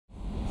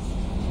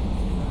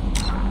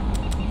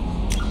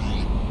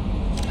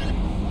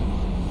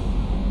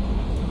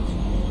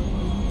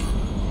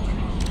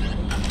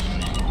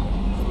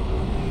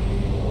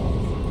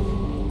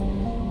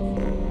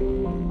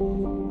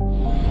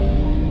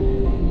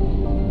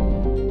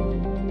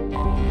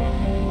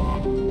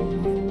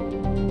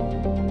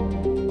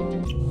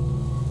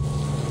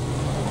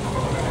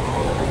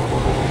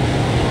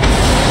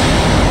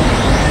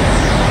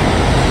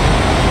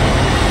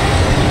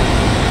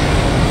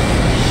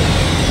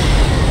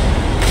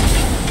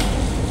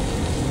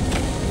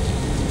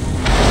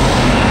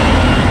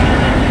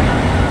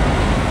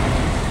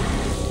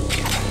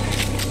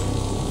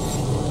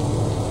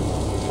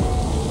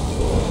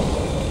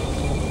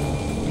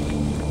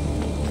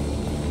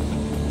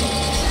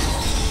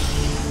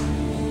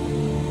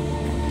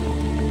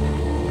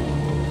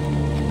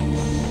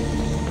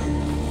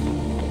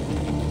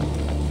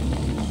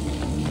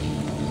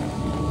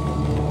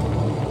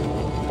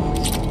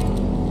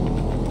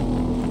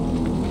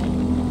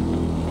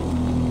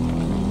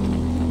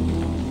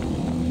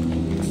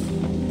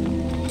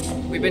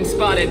We've been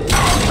spotted.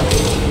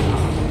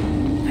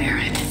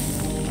 Baron.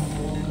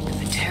 The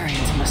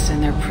Batarians must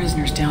send their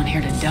prisoners down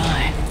here to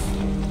die.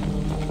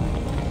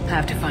 I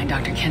have to find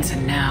Dr.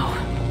 Kenson now.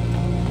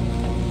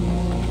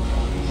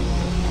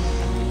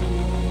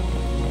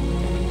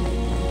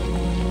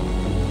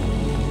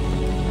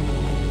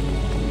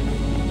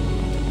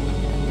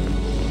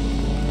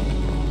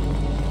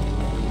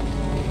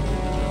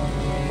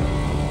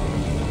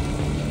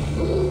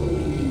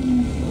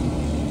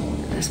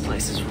 This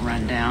place is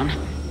run down.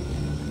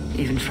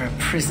 Even for a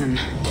prison.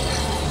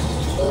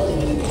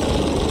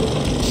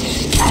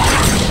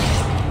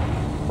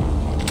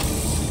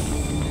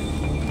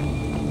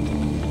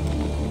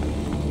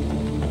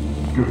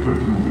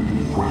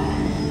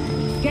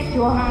 Get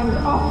your hands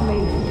off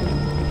me!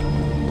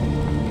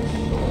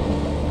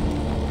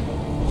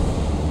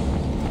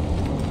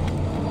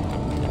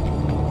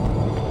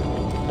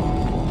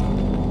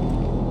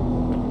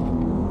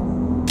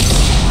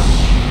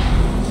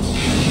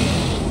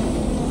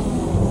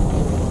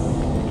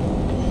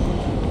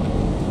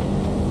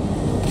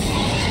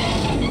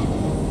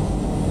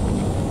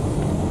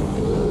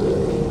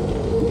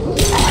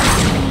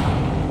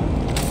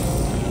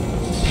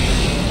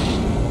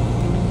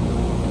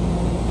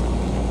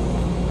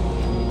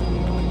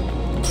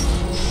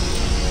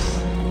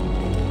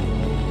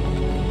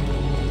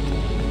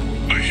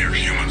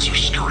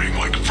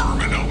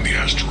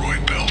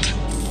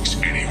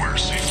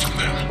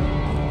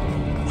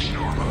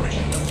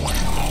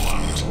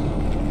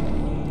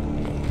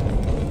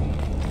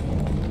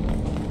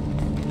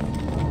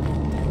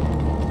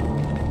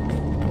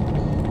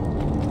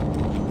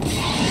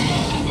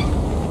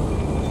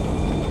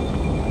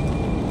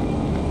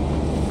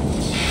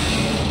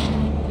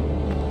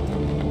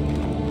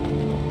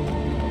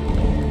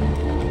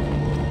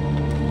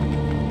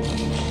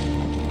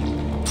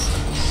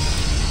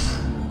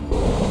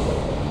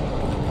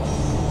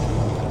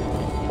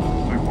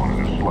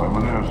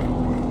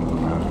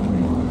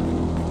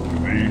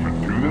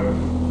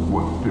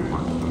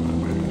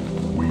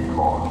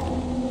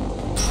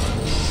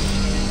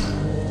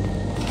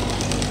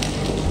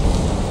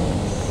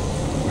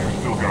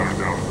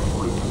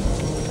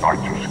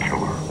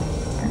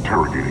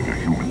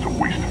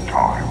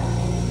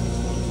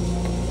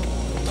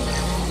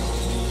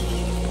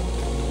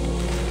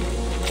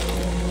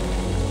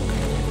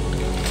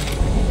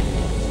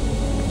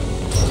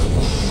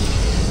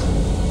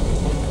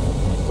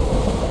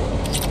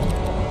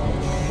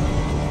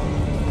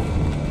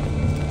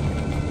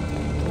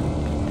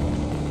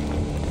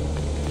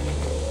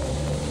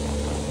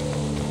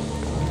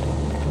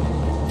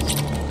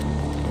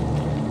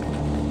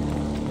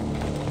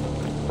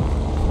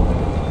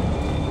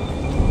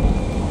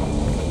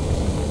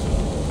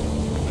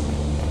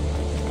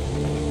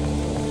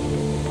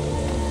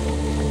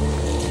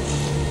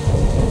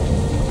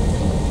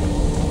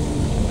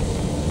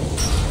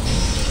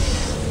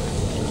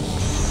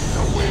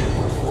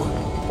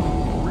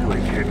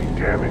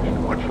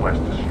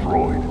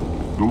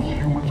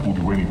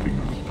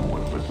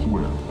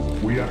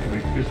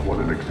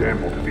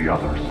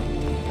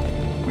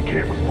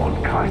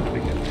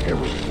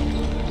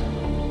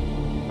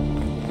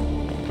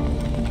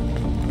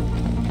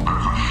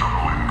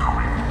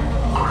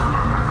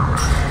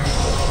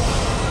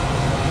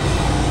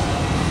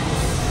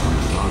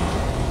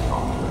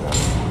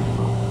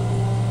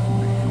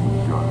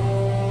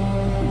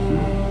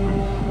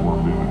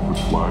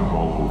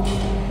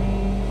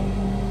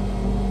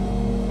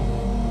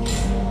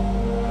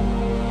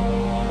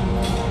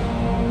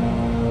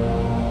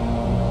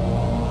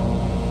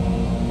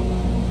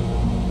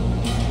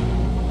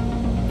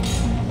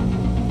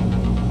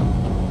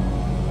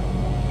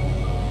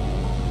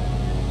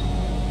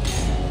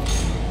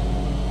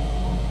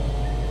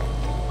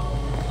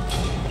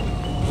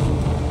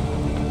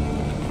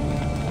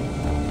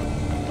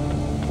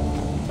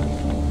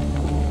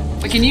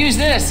 We can use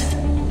this.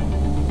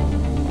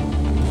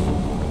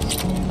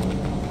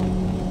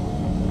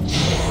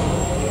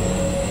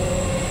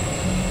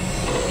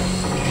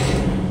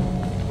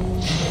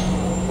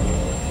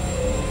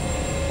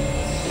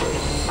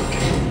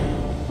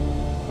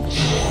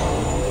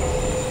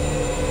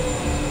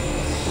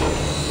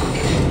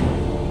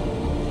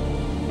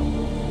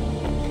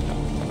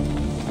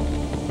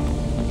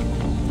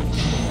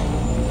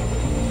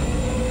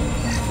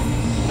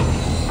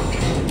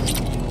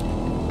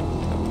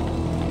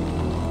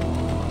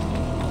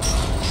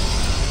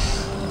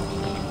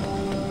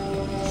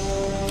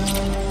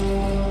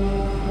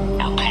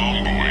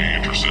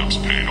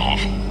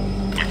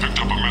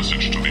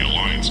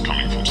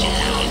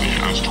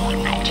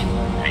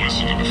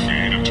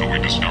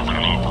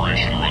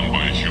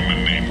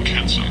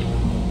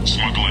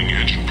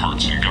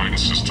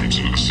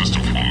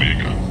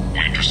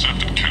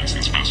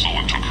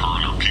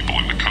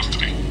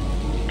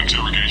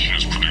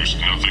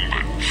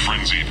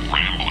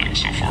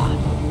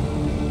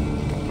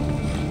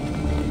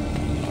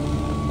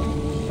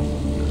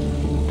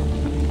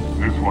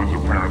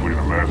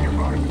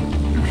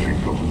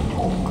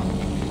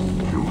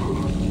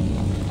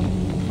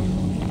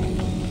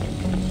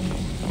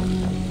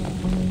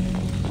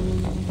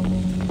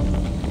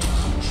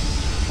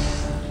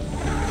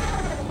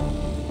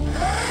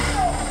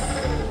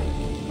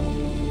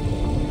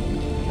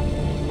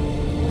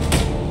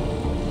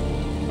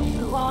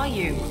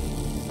 you?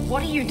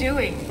 What are you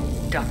doing?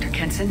 Dr.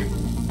 Kenson?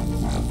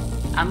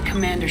 I'm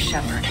Commander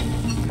Shepard.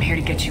 I'm here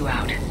to get you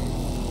out.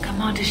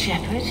 Commander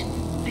Shepard?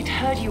 I'd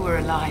heard you were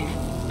alive.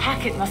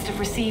 Hackett must have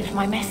received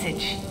my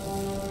message.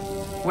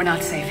 We're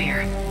not safe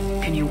here.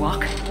 Can you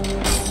walk?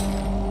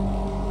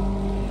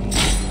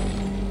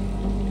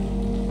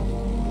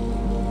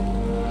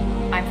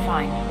 I'm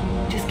fine.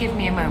 Just give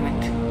me a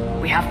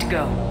moment. We have to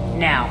go.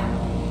 Now.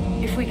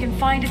 If we can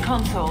find a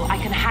console, I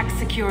can hack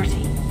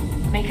security.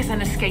 Make us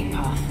an escape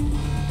path.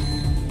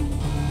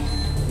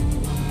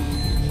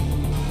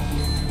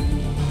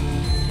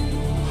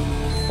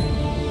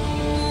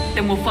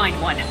 Then we'll find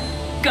one.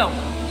 Go!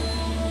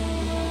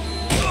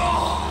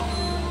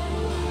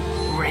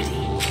 Ready.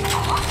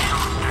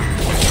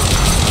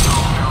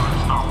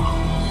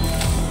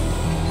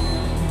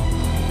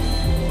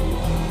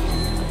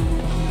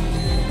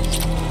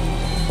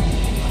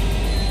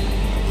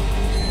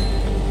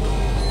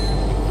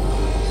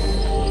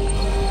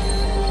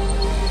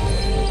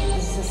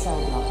 This is a cell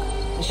block.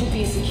 There should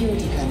be a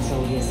security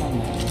console here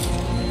somewhere.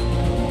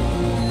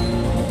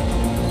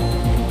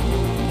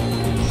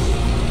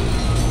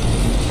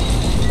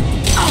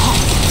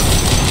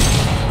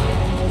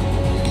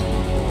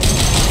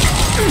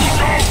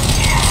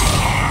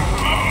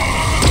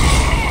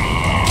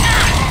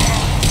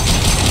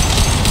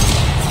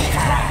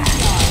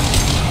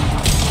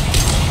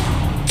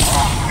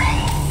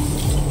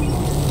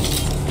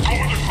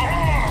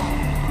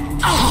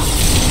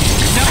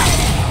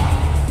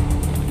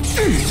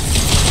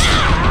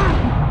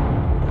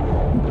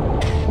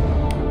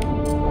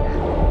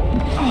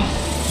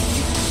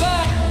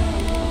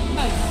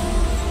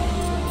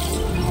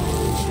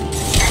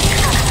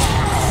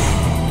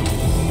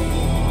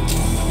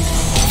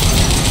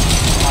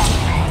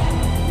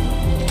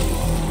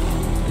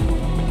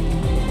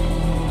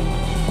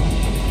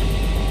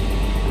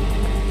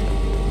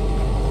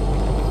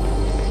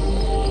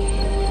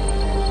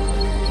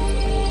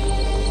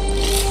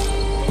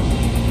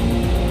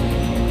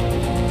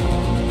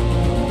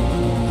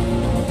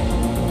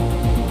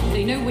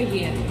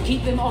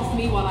 Keep them off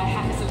me while I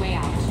hack us a way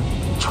out.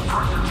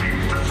 Support the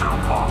teams to cell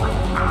block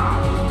now.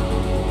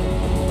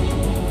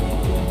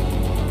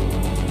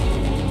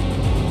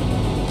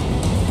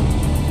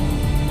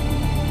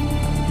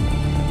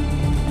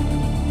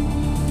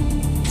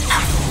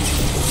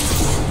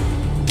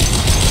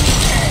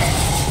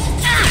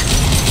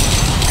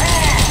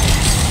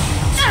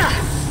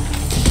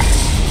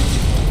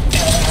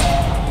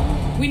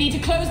 We need to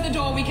close the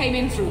door we came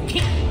in through.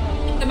 Keep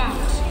them out.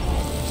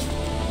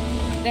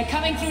 They're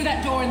coming through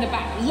that door in the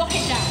back. Lock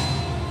it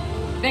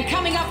down. They're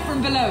coming up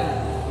from below.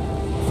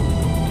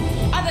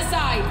 Other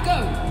side, go!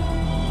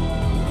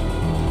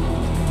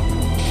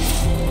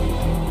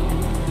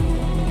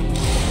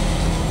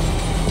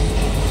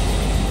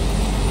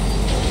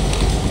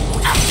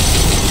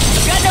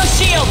 I've got no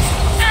shields!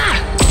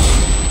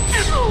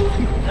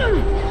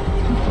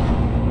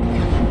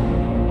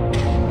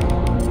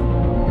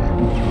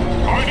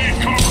 I need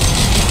cover!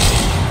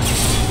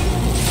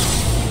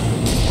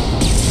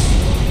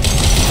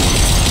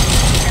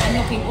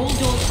 Unlocking all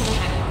doors to the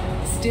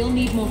hangar. Still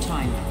need more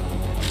time.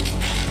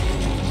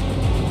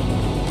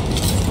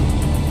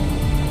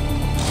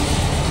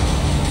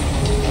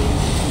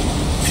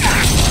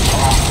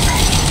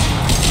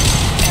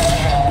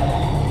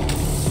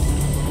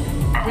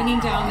 Bringing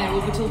down their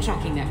orbital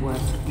tracking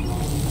network.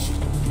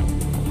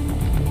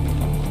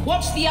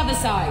 Watch the other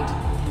side.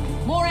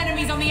 More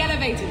enemies on the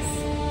elevators.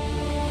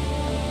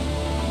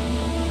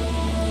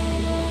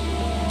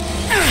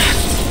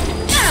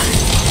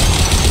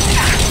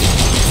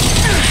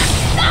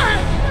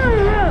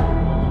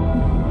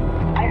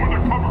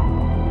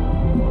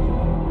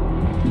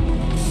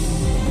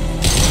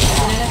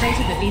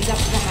 That leads up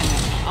to the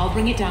hangar. I'll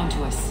bring it down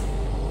to us.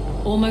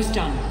 Almost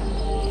done.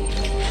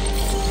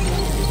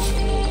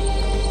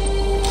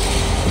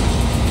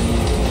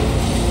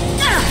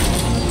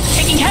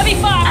 Taking heavy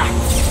fire!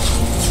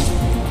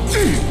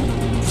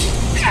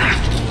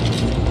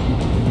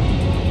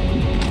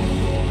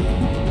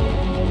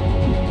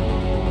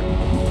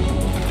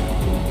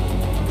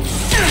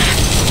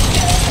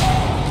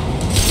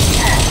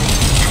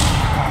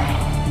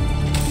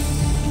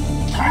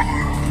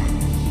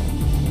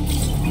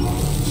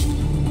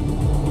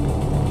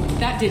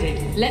 That did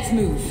it. Let's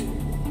move.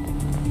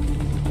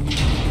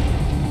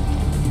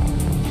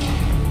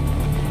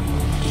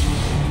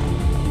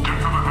 Get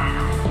to the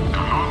hangar. Do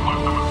not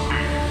let them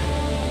escape.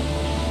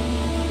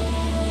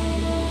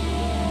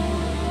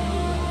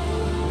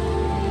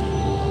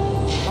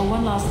 Oh,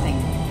 one last thing.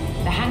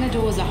 The hangar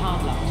doors are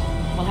hard locked.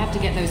 We'll have to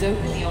get those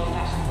open the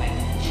old-fashioned way.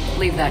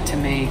 Leave that to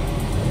me.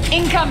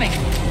 Incoming!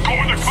 Go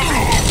in the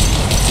tunnel!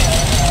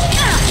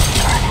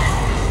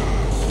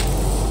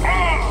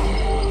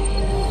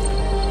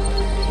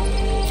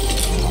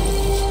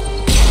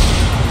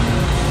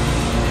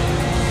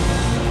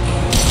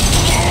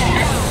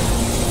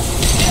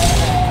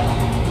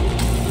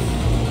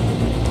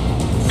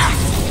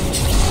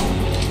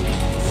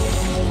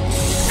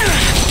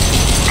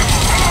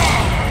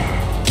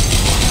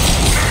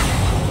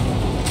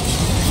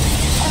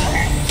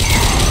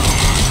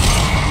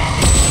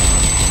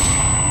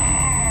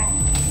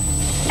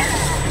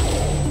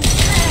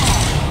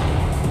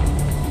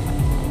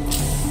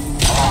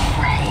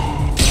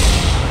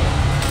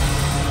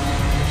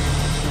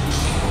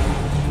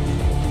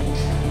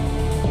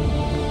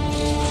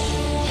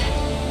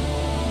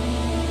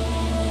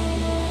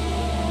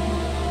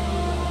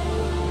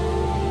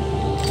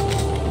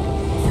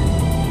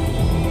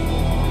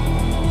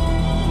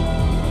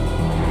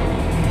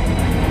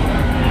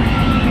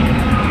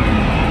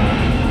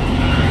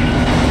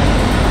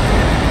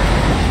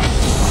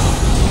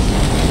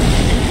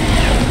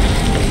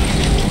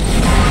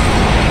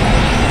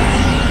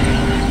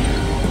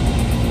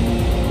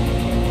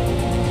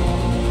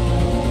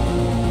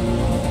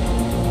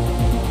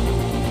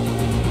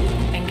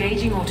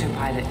 Engaging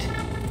autopilot.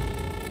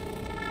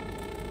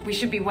 We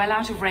should be well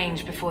out of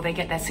range before they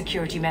get their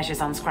security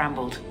measures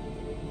unscrambled.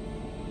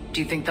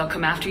 Do you think they'll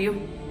come after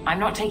you? I'm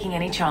not taking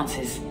any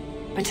chances.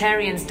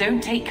 Batarians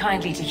don't take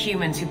kindly to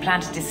humans who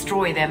plan to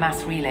destroy their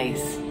mass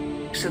relays.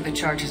 So the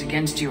charges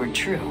against you are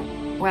true?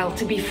 Well,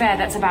 to be fair,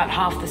 that's about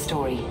half the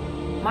story.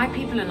 My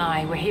people and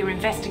I were here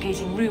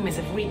investigating rumors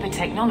of Reaper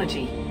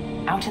technology,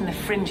 out in the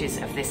fringes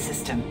of this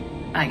system.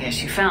 I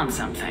guess you found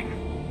something.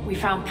 We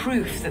found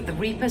proof that the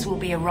Reapers will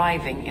be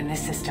arriving in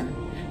this system.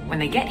 When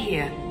they get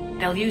here,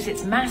 they'll use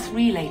its mass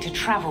relay to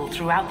travel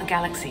throughout the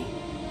galaxy.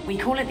 We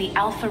call it the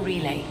Alpha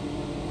Relay.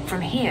 From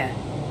here,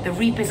 the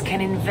Reapers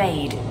can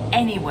invade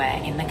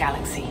anywhere in the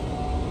galaxy.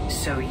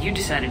 So you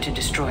decided to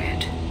destroy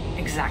it?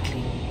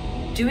 Exactly.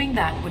 Doing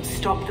that would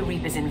stop the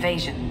Reapers'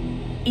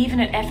 invasion.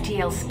 Even at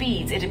FTL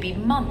speeds, it'd be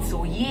months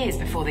or years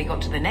before they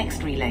got to the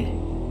next relay.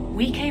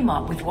 We came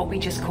up with what we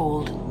just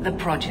called the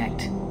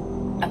Project.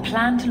 A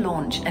plan to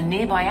launch a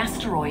nearby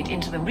asteroid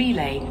into the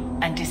relay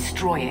and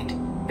destroy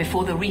it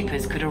before the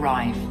Reapers could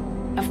arrive.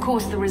 Of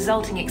course, the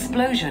resulting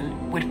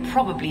explosion would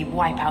probably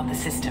wipe out the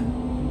system.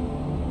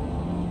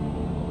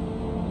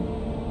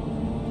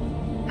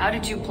 How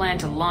did you plan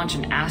to launch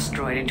an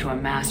asteroid into a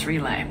mass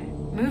relay?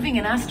 Moving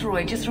an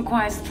asteroid just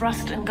requires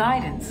thrust and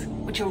guidance,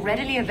 which are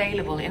readily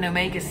available in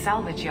Omega's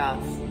salvage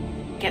yards.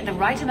 Get the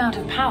right amount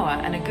of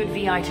power and a good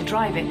VI to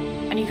drive it,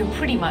 and you can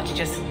pretty much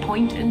just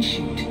point and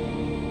shoot.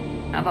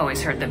 I've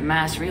always heard that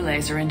mass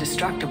relays are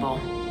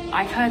indestructible.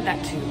 I've heard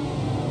that too,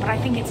 but I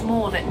think it's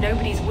more that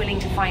nobody's willing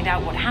to find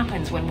out what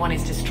happens when one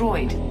is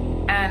destroyed.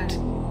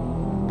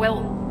 And,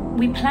 well,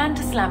 we plan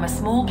to slam a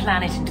small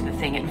planet into the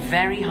thing at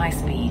very high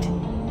speed.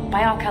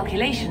 By our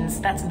calculations,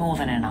 that's more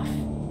than enough.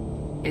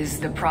 Is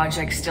the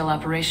project still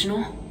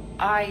operational?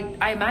 I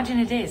imagine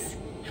it is.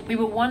 We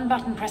were one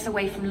button press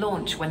away from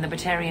launch when the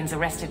Batarians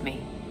arrested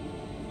me.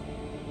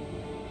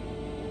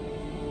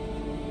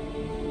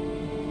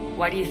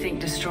 Why do you think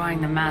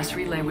destroying the mass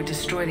relay would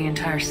destroy the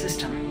entire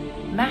system?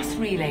 Mass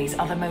relays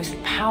are the most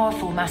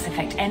powerful Mass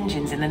Effect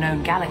engines in the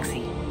known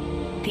galaxy.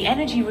 The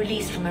energy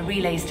released from a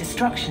relay's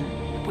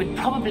destruction would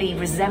probably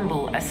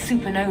resemble a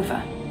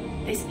supernova.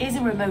 This is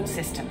a remote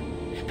system,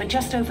 but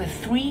just over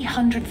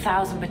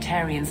 300,000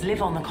 Batarians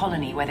live on the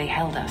colony where they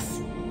held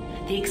us.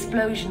 The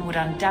explosion would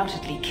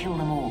undoubtedly kill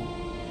them all.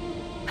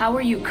 How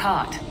were you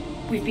caught?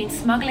 We've been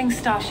smuggling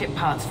starship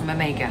parts from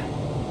Omega.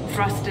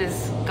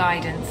 Thrusters,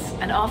 guidance,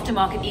 and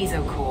aftermarket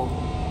ESO core.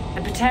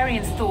 The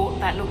Batarians thought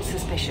that looked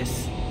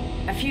suspicious.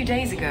 A few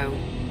days ago,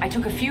 I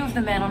took a few of the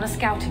men on a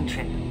scouting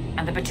trip,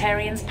 and the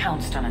Batarians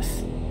pounced on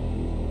us.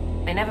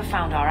 They never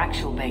found our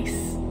actual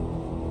base.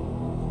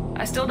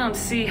 I still don't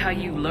see how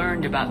you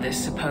learned about this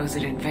supposed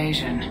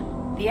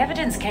invasion. The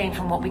evidence came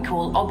from what we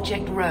call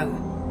Object Rho,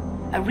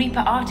 a Reaper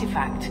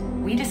artifact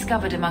we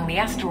discovered among the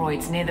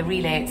asteroids near the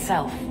relay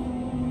itself.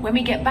 When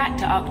we get back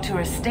to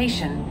Arcturus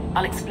Station,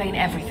 I'll explain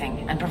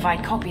everything and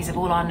provide copies of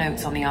all our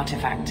notes on the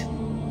artifact.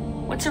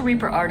 What's a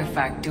Reaper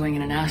artifact doing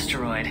in an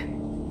asteroid?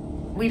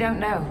 We don't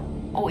know,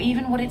 or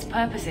even what its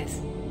purpose is.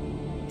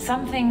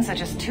 Some things are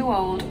just too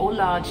old or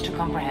large to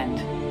comprehend.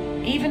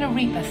 Even a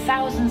Reaper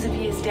thousands of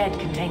years dead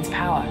contains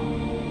power.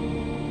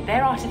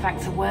 Their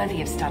artifacts are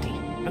worthy of study,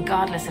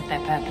 regardless of their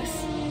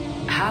purpose.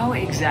 How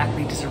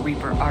exactly does a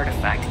Reaper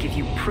artifact give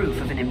you proof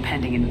of an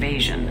impending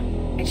invasion?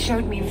 It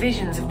showed me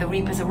visions of the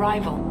Reaper's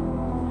arrival.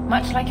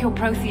 Much like your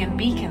Prothean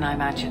beacon, I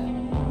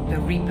imagine. The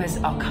Reapers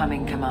are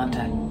coming,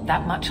 Commander.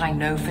 That much I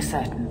know for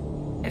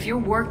certain. If you're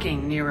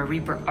working near a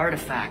Reaper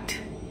artifact,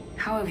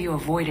 how have you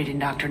avoided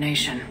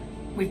indoctrination?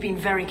 We've been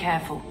very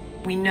careful.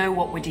 We know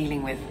what we're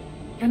dealing with.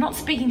 You're not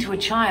speaking to a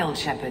child,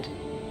 Shepard.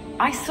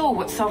 I saw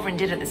what Sovereign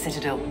did at the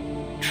Citadel.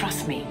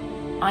 Trust me,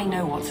 I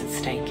know what's at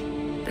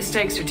stake. The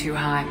stakes are too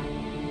high.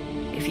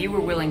 If you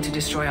were willing to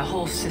destroy a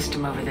whole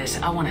system over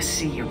this, I want to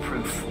see your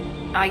proof.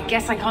 I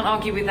guess I can't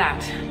argue with that.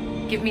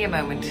 Give me a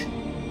moment.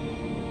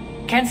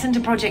 Kenson to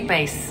Project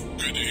Base.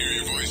 Good to hear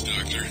your voice,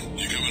 Doctor.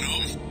 You coming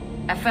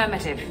home?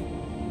 Affirmative.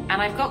 And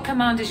I've got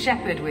Commander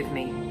Shepard with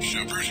me.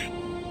 Shepard?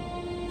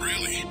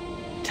 Really?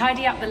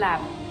 Tidy up the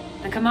lab.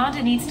 The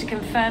Commander needs to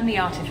confirm the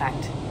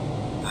artifact.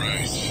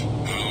 Right.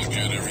 I'll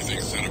get everything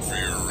set up for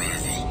your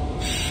arrival.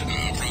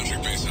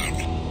 Project Base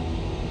out.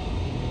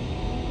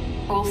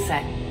 All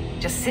set.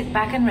 Just sit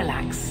back and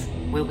relax.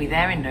 We'll be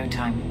there in no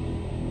time.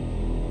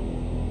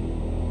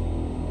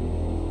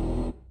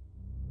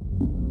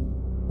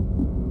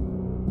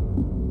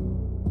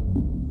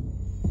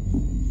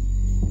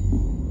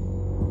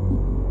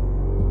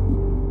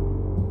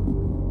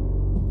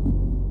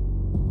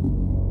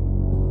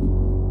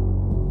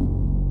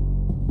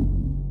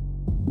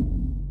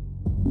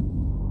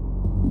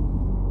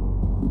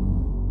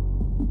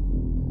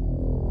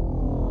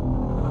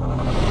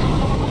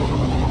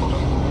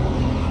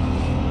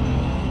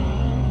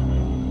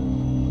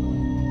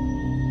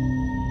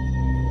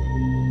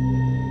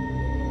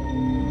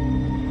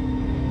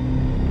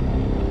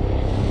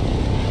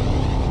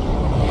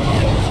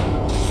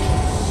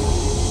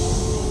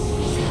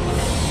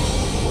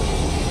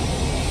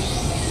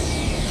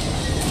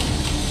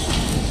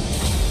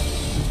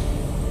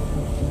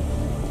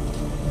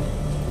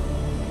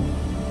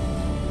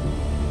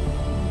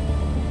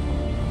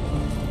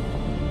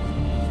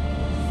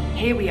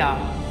 here we are.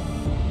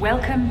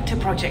 Welcome to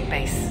Project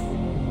Base.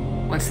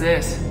 What's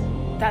this?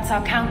 That's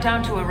our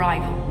countdown to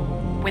arrival.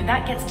 When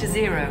that gets to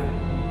 0,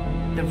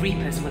 the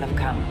Reapers will have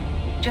come.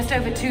 Just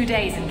over 2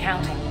 days and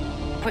counting.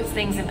 Puts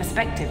things in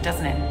perspective,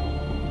 doesn't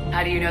it?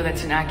 How do you know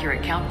that's an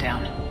accurate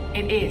countdown?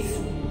 It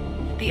is.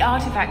 The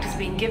artifact has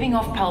been giving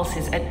off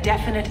pulses at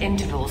definite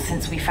intervals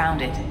since we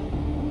found it.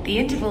 The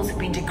intervals have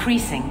been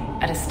decreasing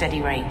at a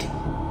steady rate.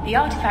 The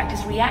artifact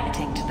is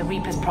reacting to the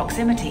Reaper's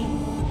proximity.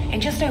 In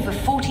just over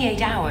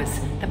 48 hours,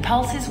 the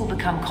pulses will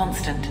become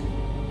constant,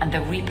 and the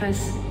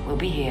Reapers will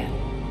be here.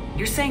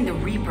 You're saying the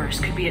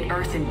Reapers could be at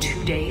Earth in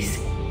 2 days?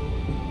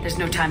 There's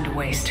no time to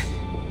waste.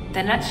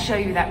 Then let's show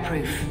you that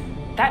proof.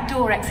 That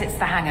door exits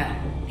the hangar.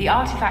 The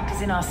artifact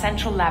is in our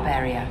central lab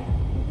area.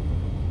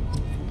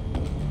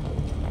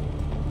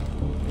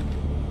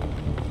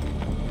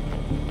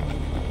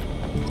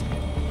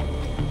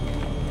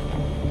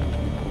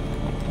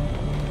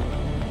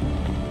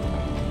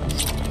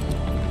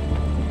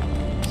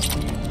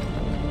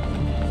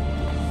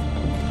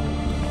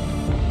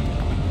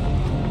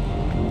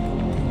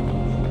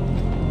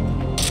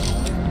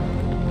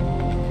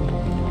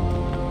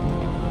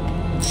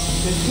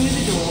 Through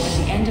the door at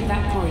the end of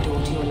that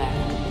corridor to your left.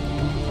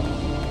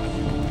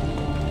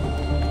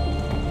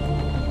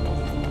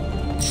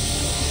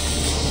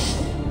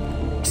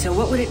 So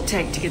what would it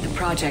take to get the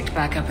project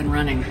back up and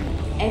running?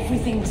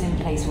 Everything was in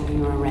place when we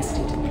were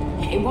arrested.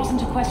 It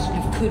wasn't a question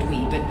of could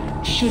we,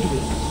 but should we.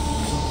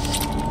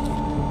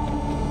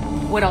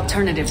 What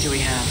alternative do we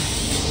have?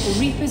 The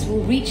Reapers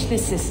will reach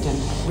this system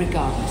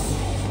regardless.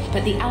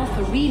 But the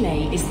Alpha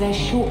Relay is their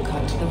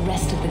shortcut to the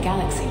rest of the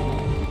galaxy.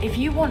 If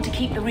you want to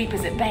keep the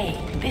Reapers at bay,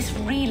 this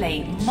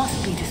relay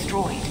must be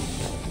destroyed.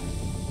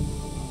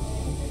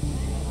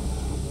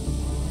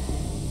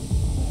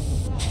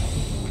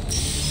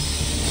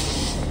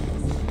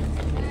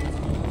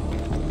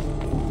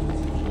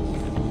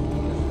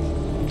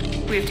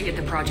 We have to get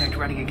the project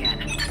running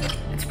again.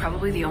 It's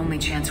probably the only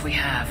chance we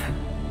have.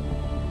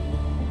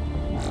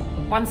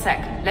 One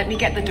sec, let me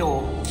get the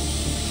door.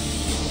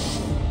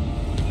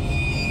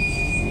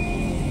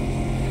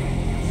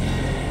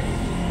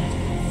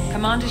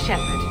 Commander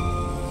Shepard,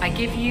 I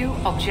give you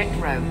Object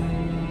Rho.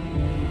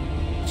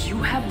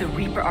 You have the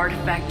Reaper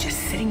artifact just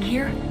sitting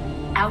here?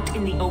 Out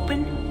in the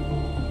open?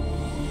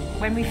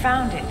 When we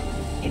found it,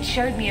 it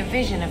showed me a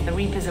vision of the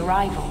Reaper's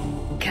arrival.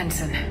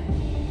 Kenson,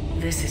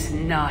 this is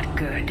not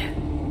good.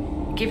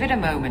 Give it a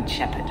moment,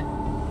 Shepard.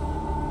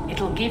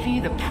 It'll give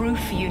you the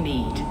proof you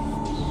need.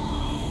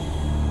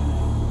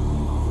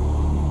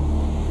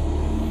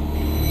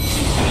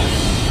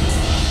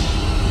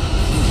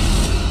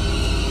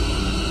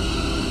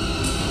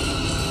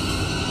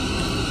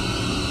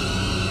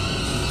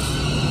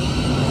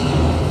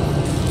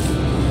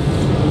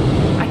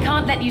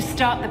 Let you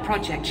start the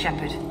project,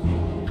 Shepard.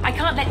 I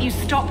can't let you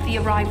stop the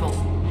arrival.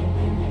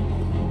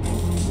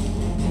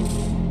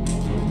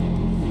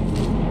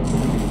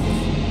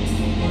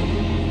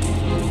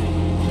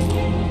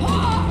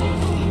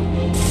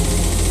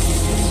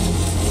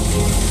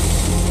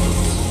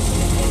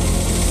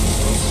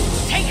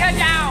 Take her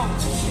down!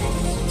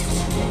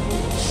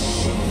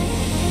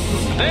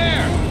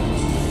 There!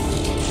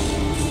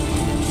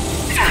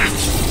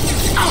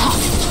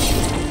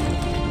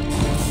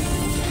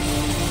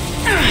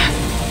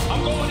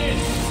 I'm going in!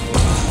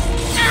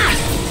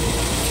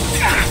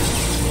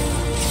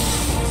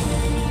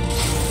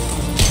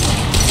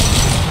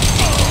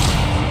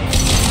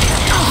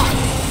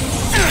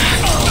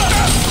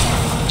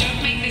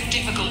 Don't make this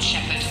difficult,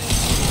 Shepard.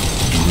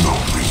 Do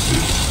not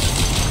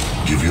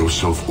resist. Give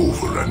yourself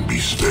over and be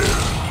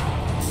spared.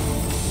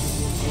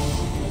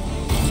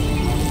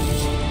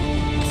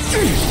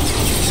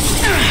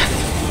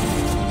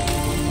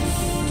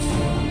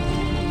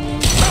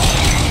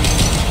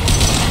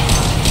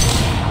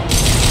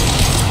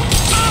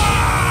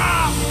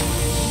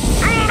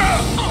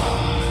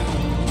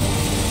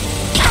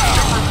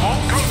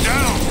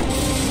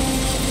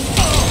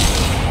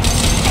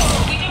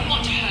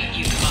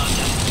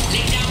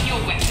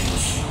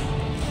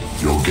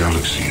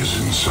 Galaxy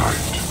is in sight.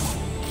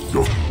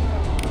 Your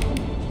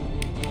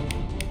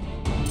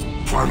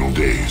final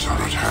days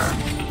are at hand.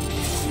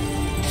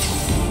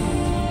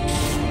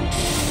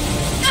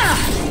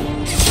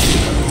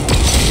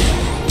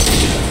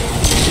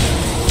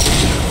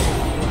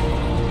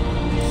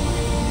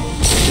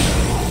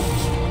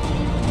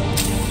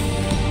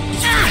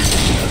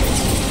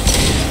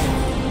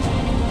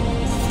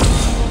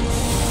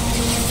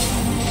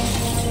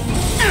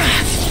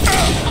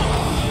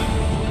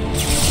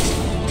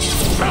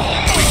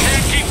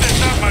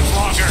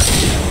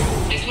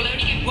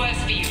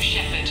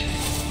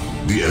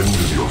 The end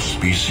of your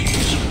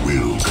species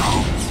will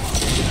come.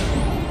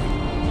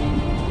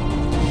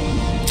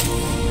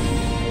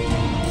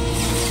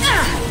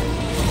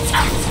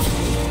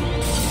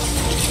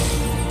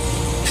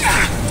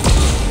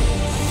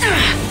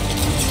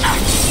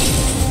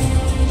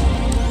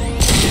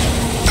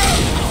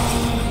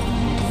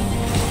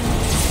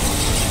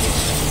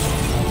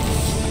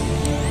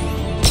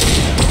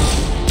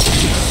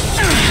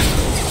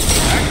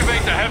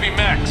 Activate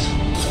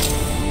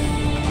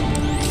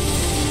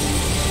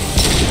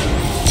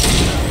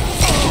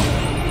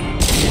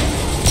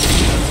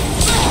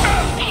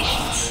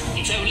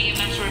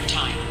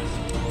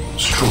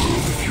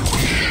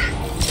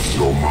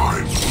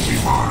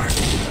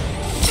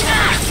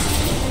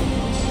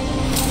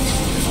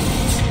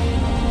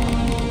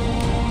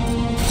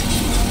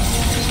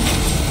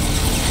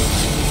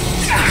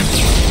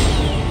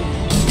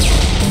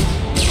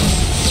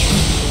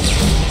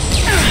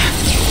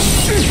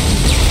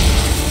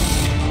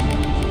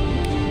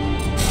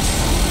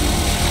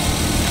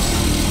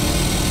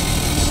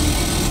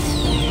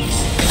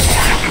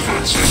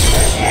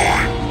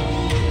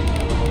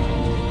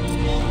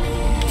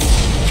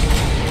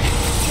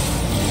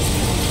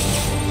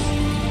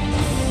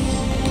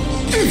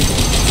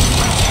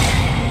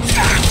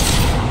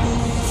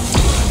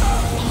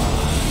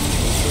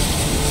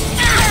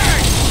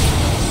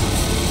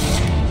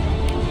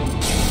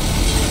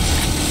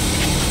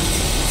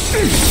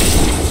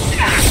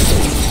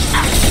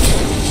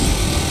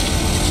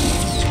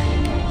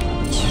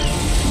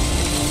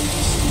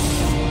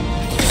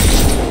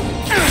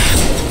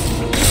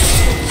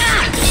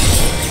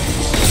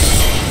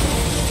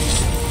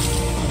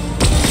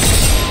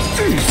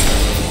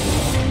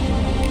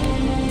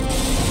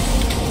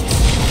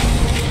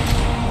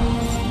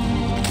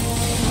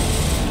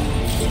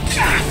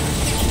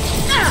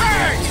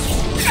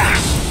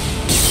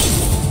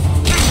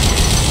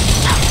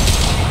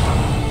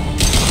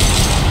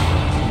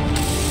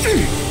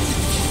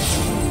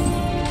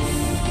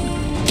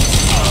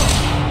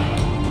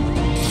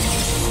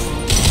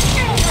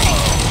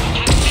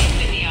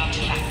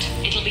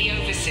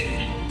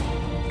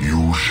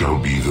shall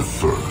be the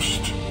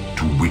first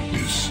to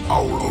witness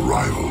our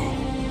arrival.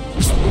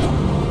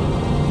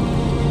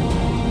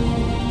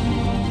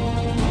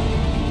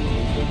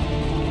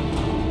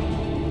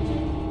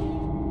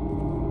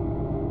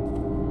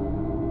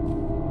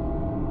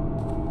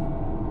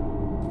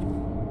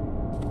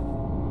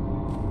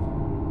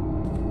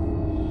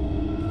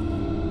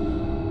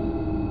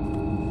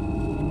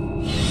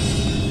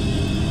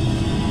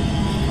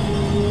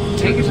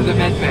 Take her to the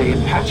medbay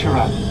and patch her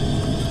up.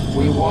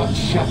 We want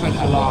Shepard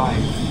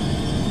alive.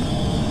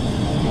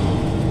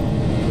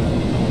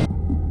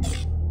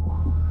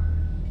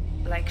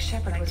 Like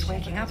Shepard was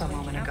waking up a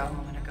moment ago.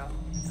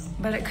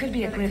 But it could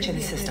be a glitch in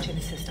the system.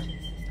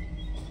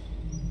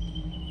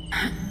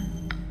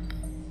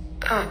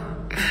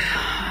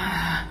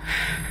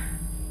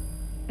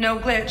 No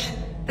glitch.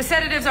 The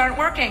sedatives aren't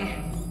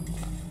working.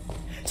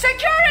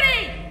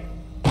 Security!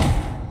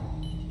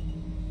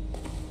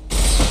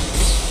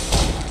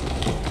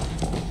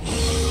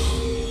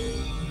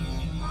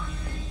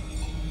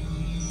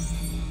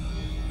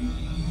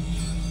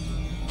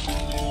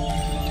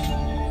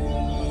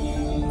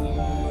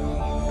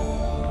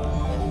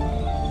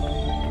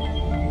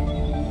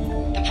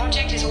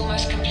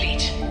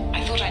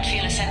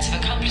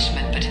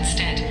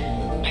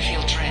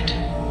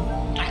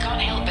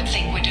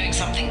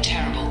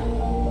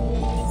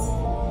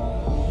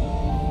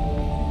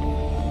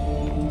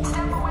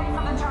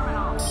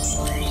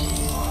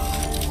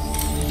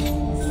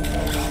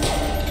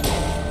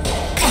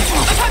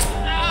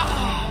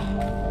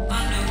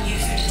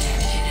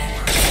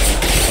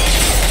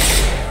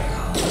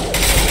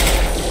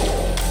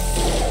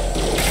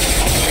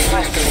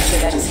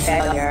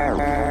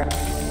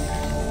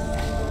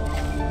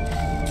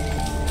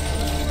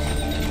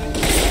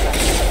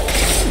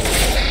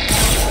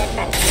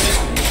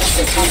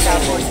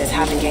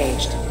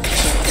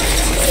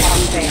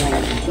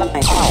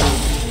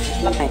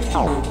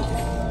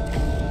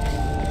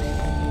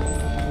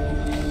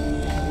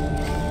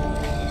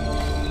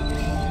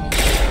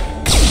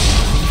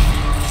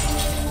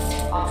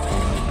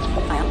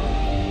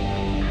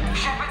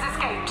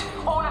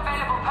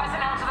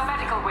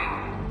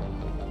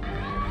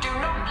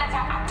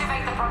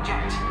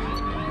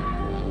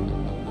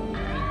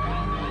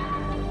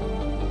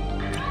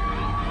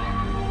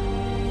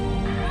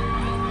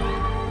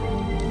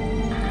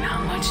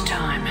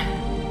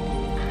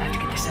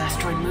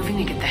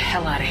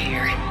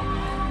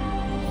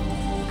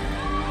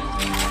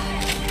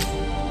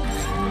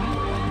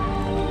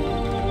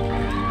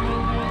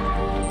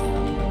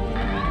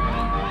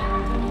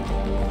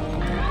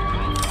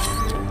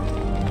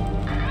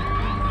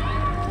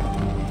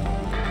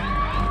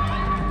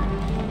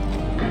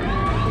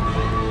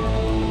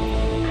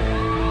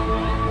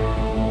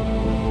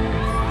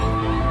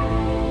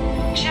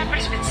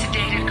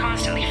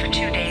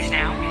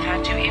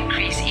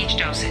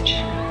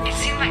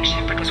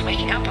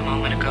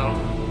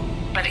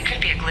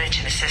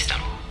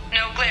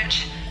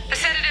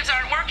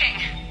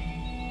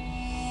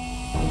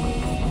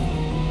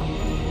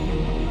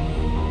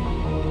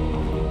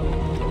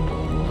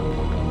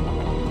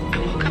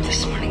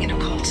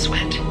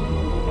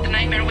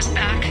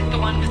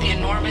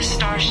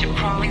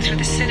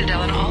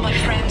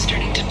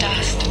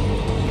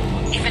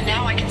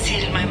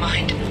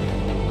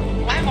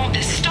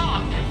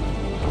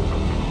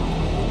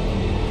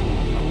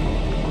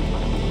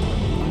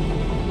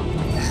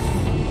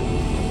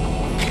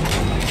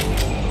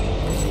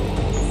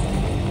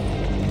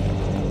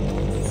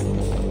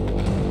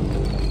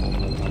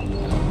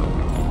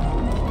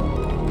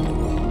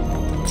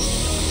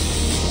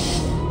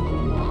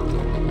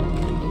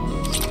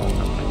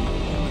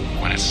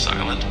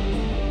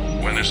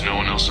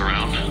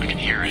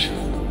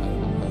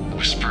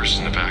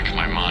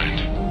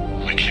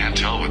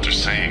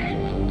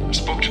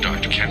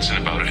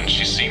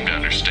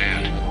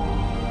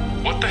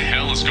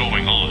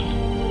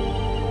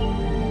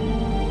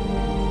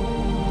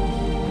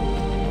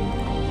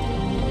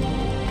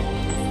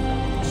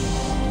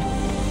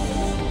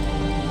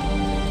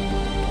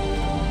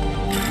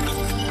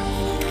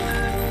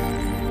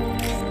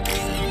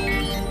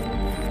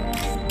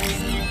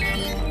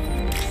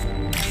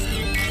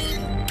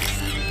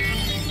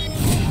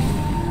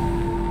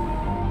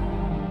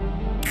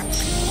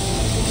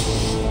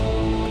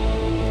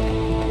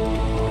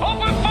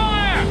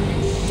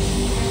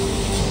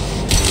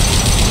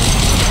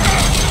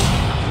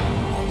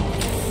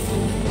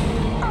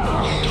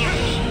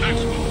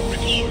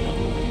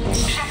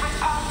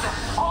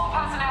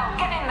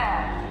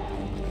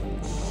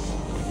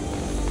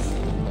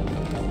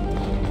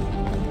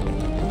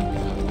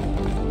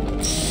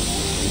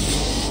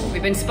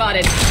 Been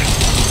spotted.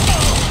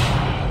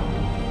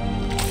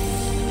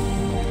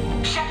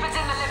 Shepard's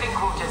in the living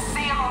quarters.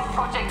 Seal off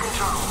project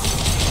control.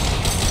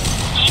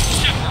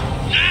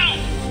 Shepard, now!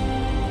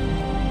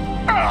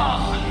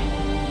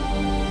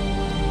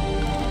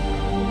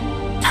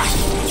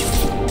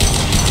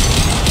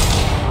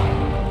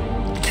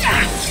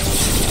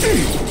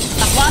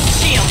 I've lost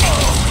shield.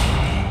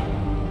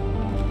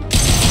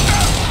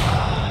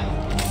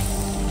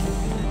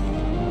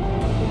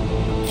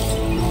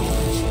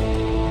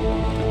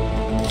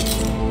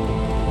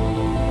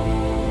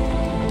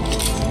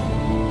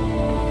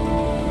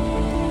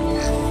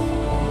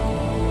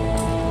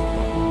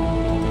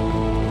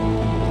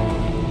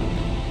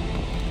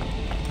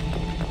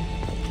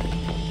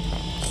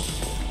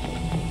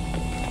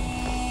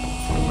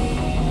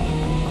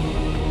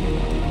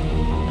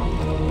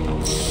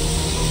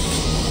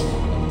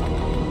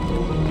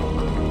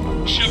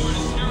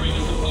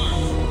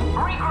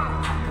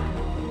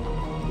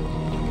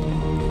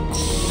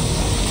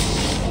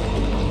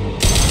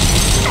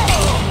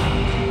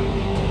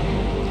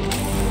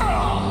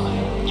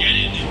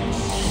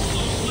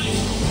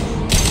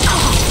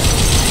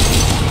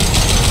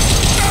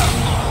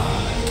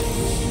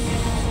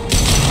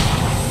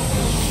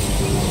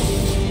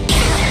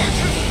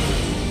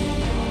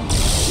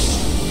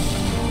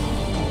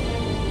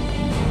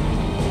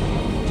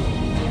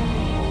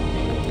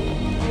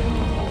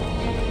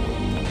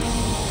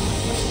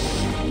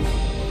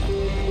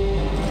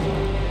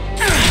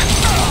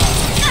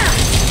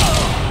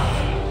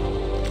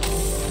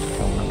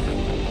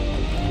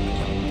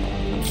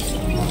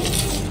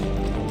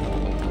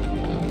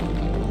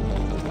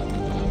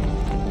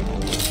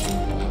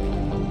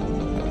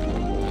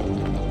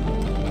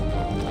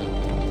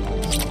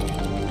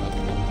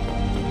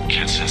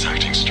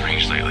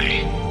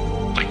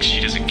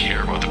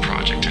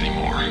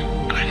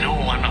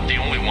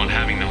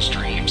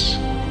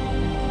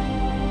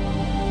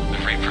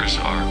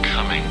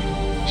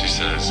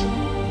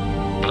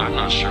 I'm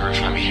not sure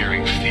if I'm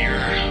hearing fear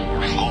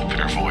or hope in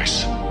her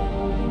voice.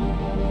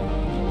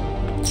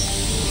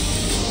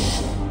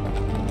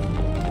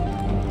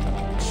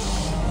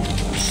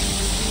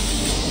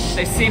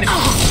 They've seen it.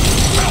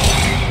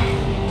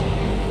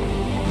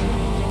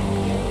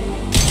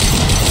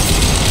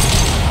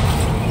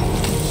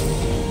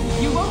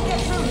 You won't get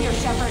through here,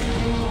 Shepard.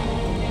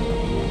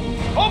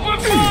 Open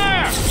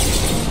fire!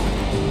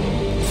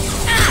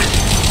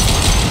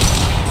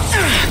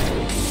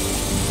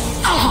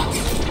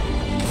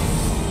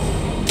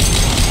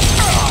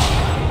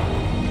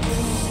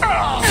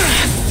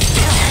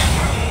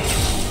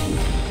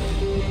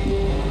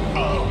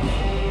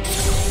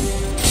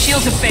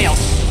 Shields have failed.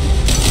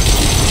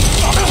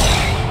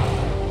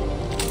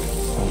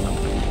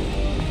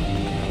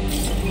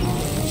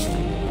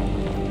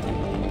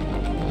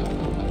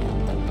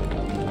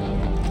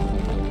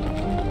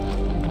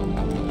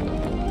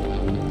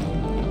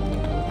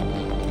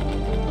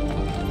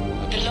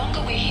 The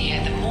longer we're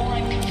here, the more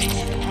I'm convinced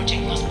that the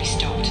project must be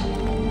stopped.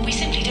 We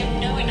simply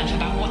don't know enough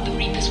about what the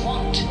Reapers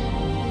want.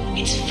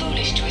 It's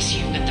foolish to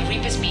assume that the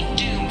Reapers mean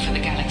doom for the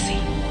galaxy.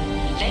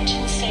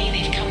 Legends say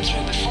they've come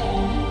through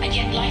before, and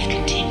yet life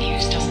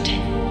continues, doesn't it?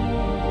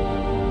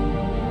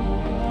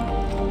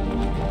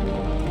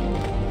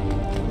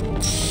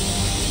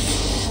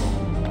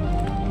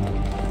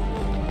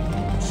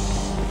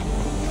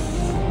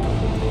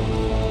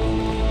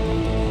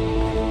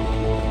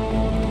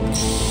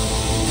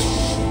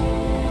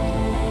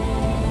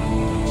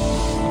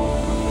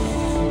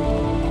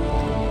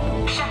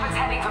 Shepard's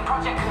heading for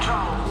Project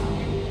Control.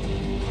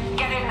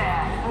 Get in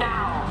there,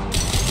 now!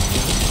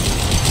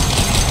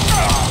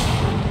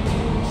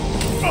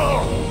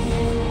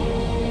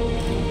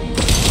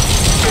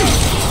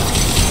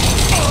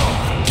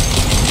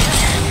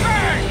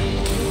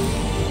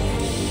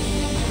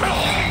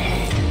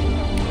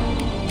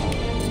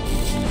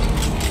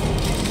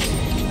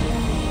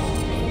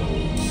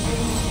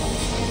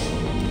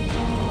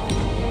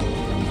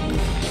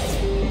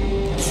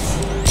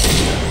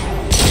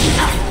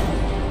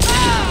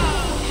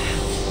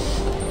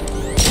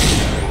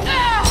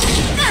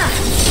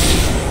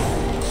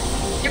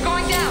 You're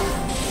going down!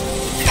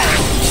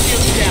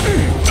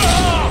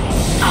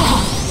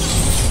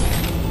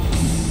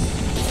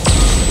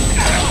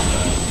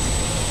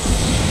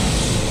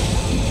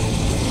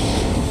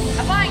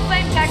 Applying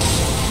flame tech.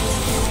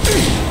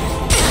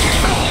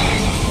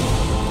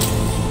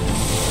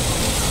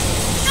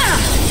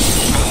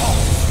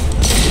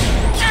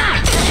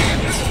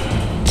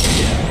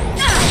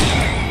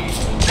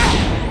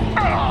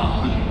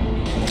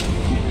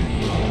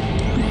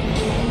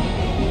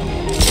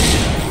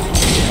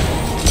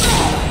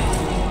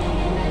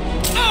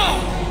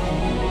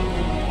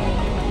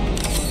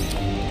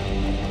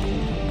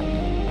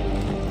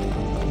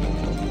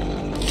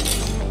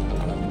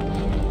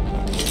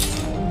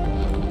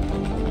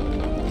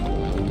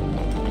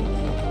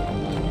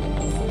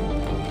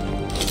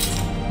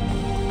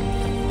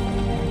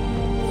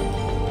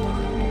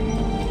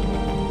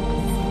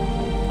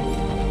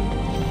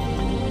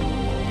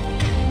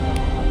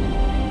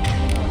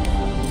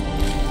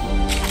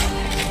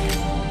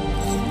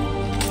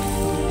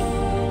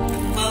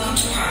 Welcome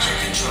to Project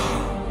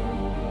Control.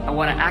 I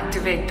want to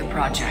activate the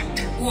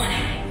project. Warning.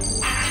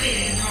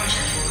 Activating the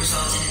project will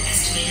result in an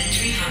estimated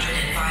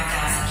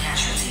 305,000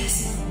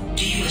 casualties.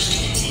 Do you wish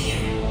to continue?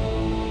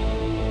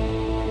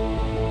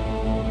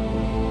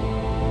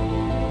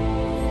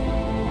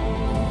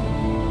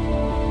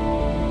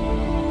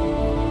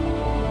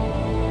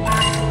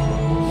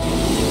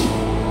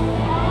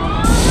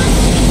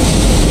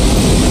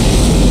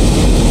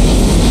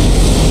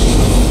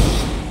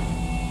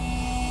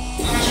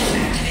 Project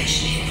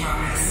activation in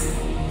progress.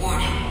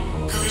 Warning.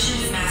 Collision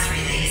with mass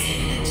relay is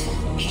imminent.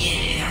 Begin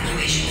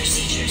evacuation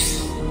procedures.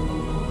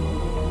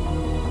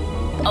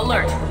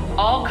 Alert!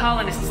 All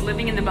colonists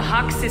living in the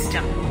Bahak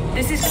system.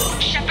 This is...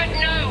 Shepard,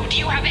 no! Do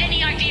you have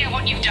any idea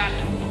what you've done?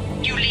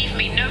 You leave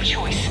me no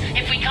choice.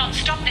 If we can't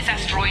stop this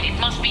asteroid, it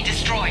must be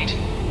destroyed.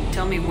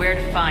 Tell me where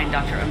to find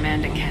Dr.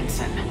 Amanda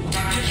Kenson.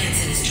 Dr.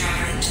 Kenson is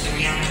traveling to the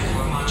reactor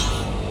core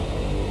module.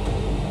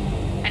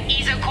 An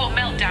ESO-core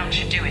meltdown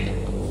should do it.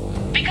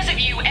 Because of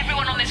you,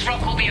 everyone on this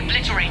rock will be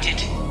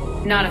obliterated.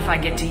 Not if I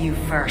get to you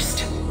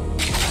first.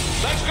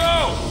 Let's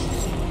go!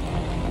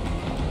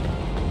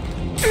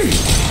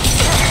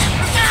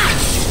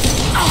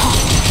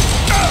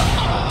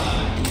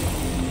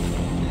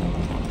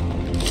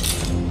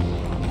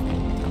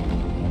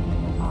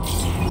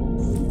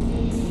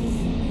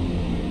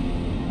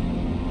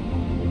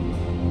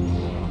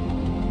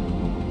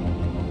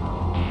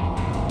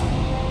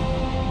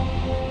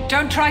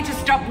 Don't try to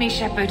stop me,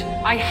 Shepard.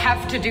 I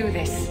have to do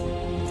this.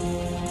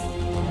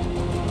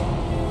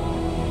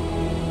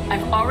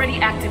 I've already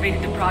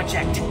activated the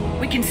project.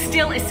 We can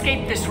still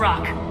escape this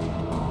rock.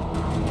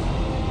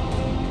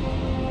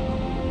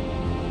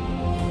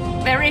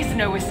 There is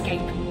no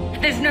escape.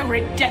 There's no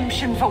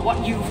redemption for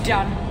what you've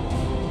done.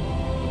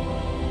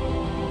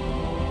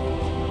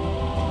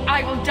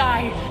 I will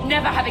die,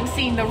 never having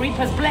seen the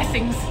Reaper's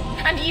blessings,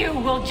 and you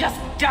will just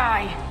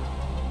die.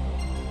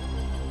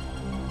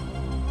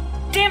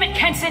 Damn it,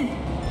 Kenson!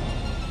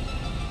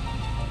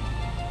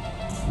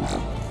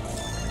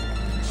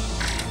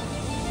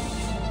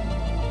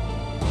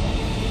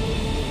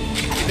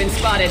 You've been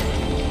spotted.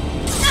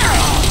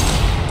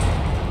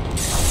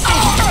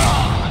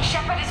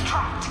 Shepard is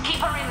trapped. Keep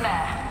her in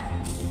there.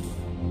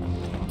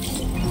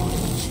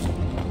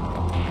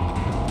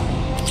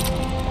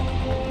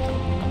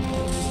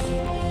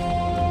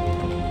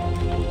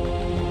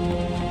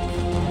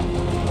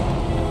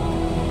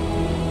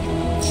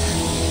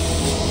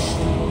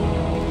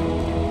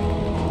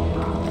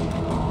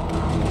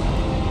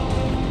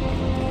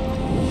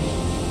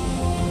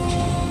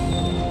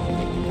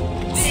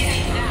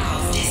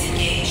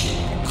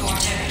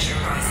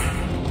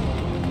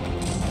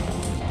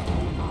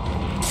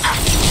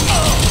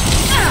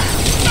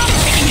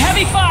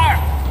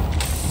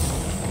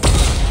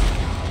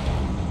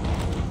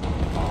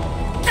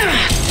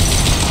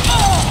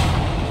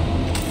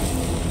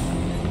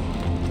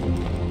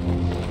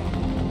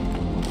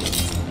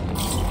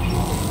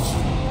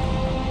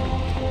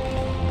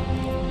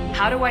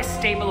 How do I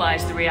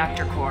stabilize the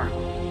reactor core?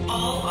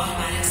 All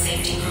automatic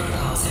safety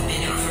protocols have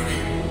been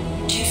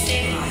overridden. To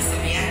stabilize the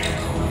reactor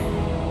core,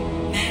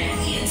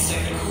 manually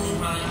insert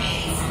cooling rod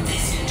A from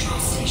this control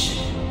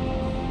station.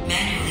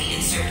 Manually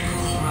insert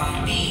cooling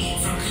rod B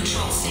from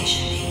control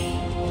station B.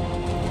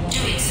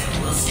 Doing so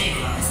will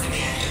stabilize the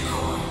reactor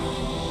core.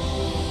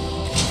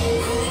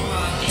 Cooling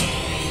rod A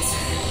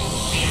reinserted.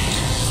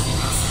 Reactor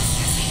cooling process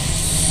has begun.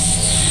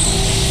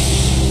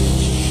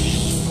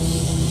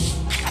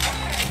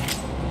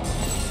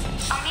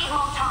 I need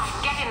more time.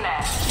 Get in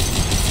there.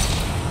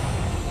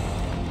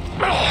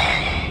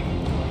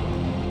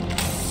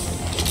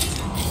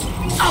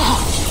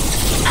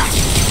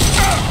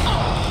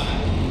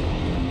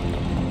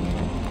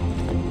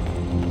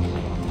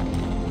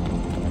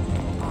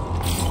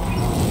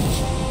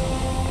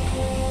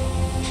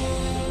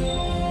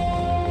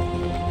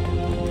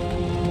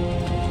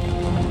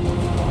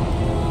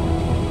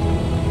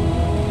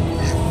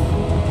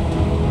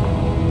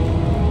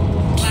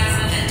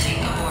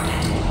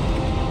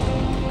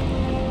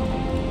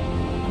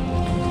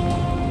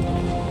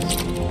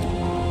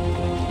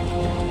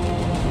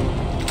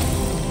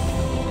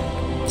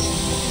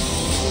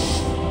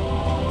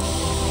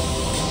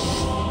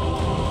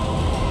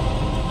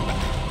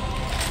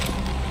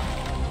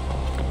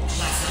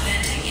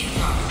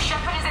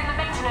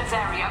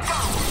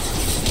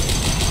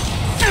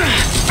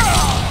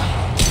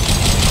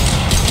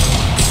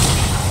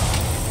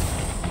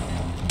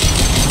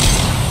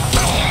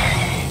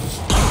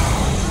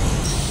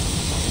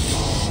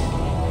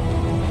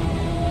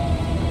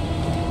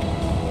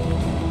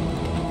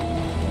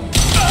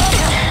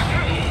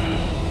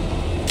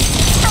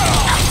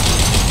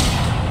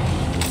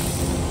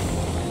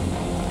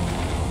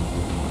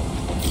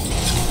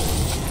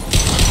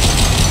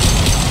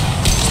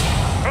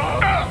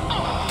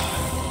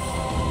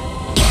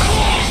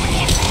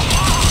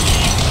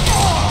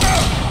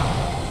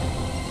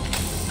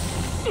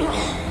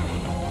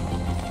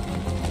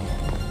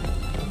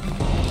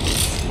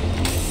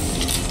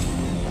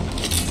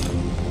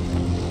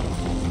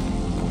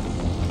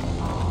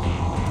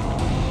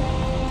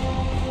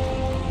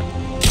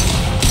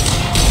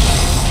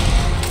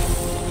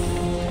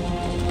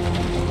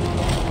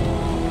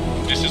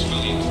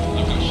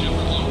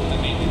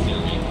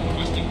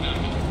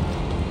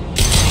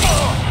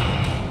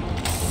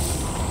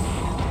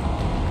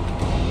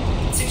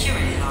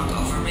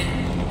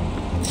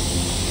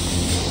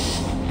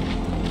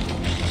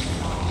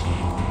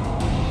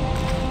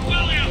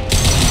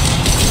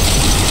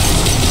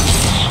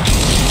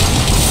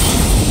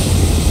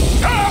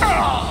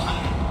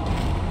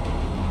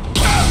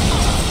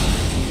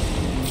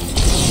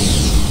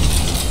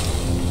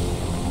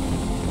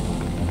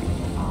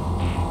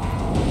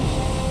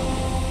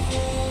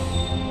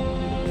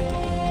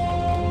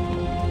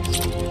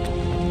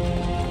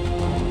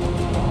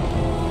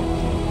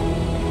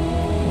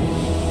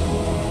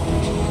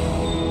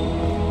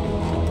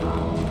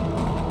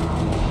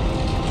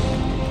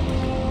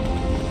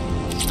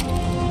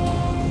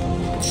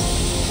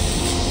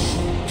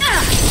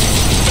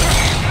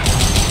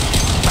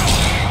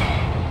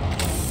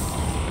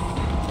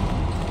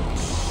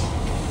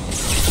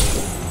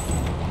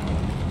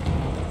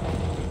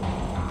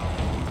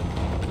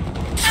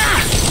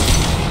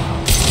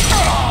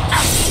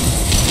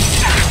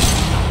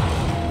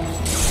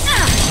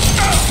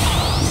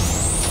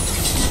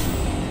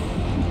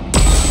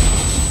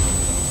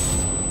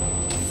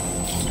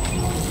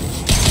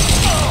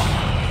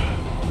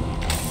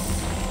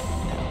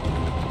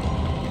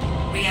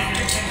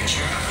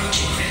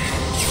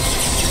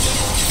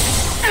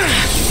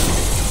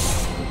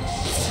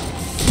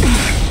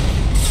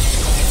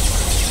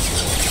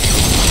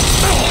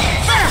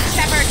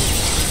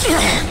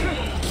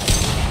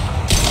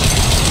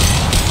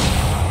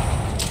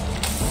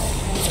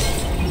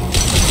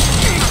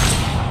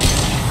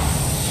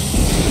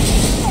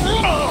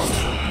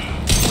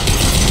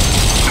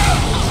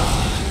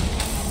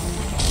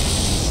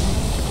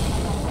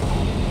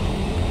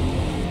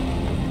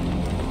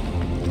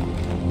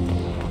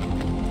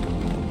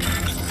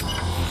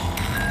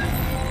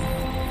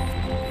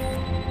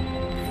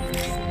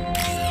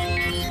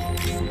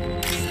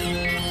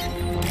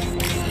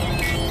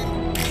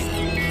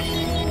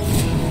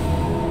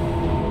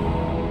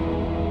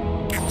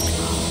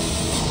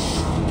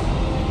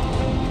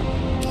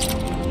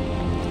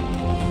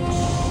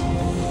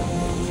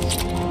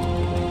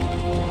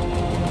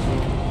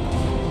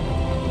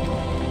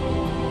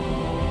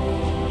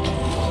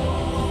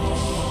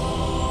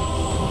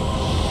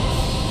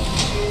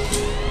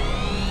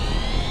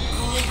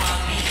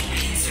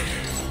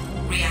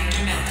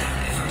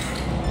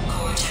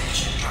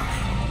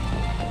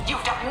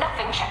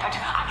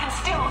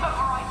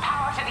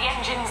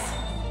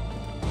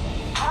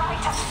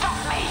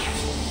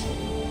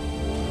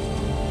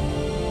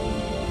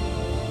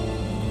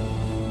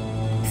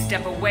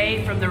 step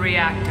away from the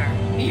reactor.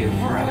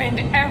 You've ruined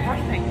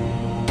everything.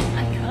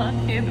 I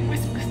can't hear the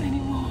whispers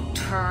anymore.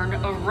 Turn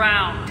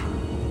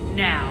around.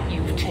 Now.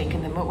 You've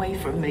taken them away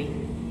from me.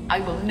 I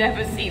will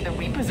never see the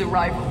Reaper's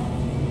arrival.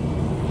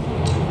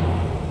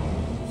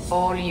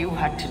 All you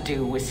had to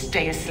do was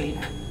stay asleep.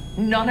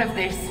 None of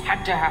this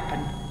had to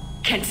happen.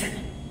 Kenton,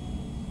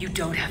 you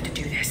don't have to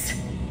do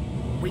this.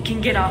 We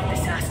can get off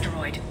this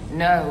asteroid.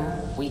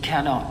 No, we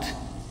cannot.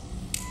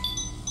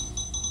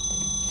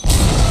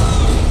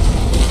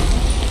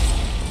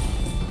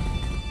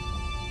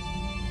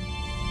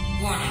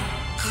 Warning,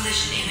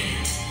 collision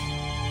imminent.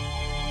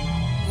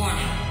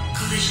 Warning,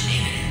 collision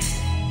imminent.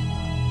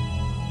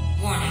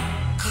 Warning,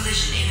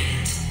 collision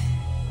imminent.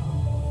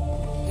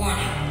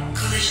 Warning,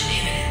 collision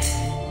imminent.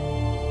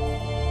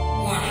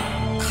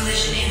 Warning,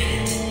 collision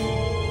imminent.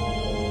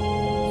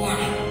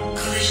 Warning,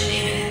 collision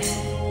imminent.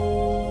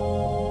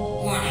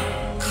 Warning,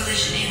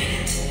 collision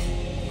imminent.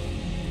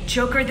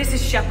 Joker, this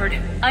is Shepard.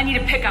 I need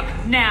a pickup,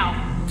 now.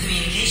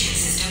 Communication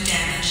system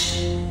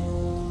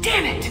damaged.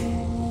 Damn it!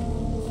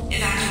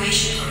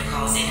 Evacuation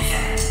protocols in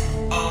effect.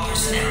 All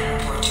personnel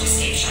report to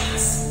escape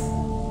shuttles.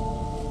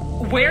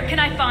 Where can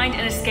I find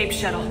an escape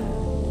shuttle?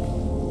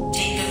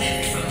 Take the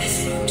lift from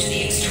this room to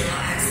the external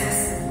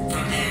access.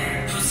 From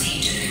there,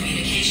 proceed to the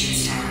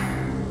communications tower.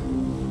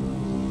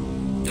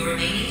 The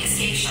remaining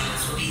escape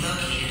shuttles will be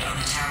located on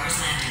the tower's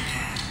landing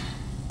pad.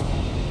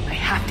 I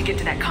have to get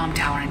to that comm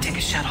tower and take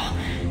a shuttle.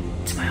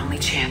 It's my only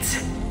chance.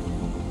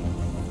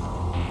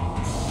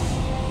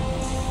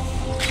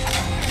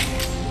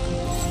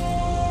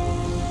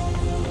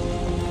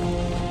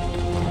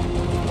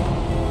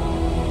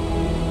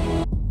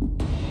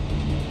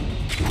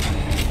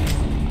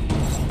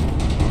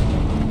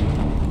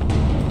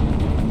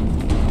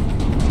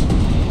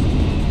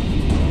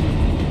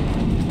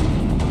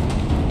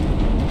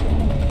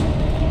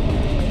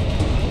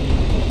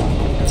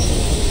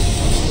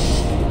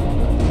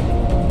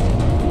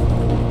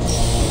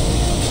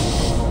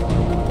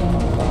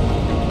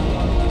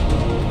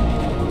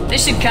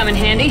 This should come in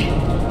handy.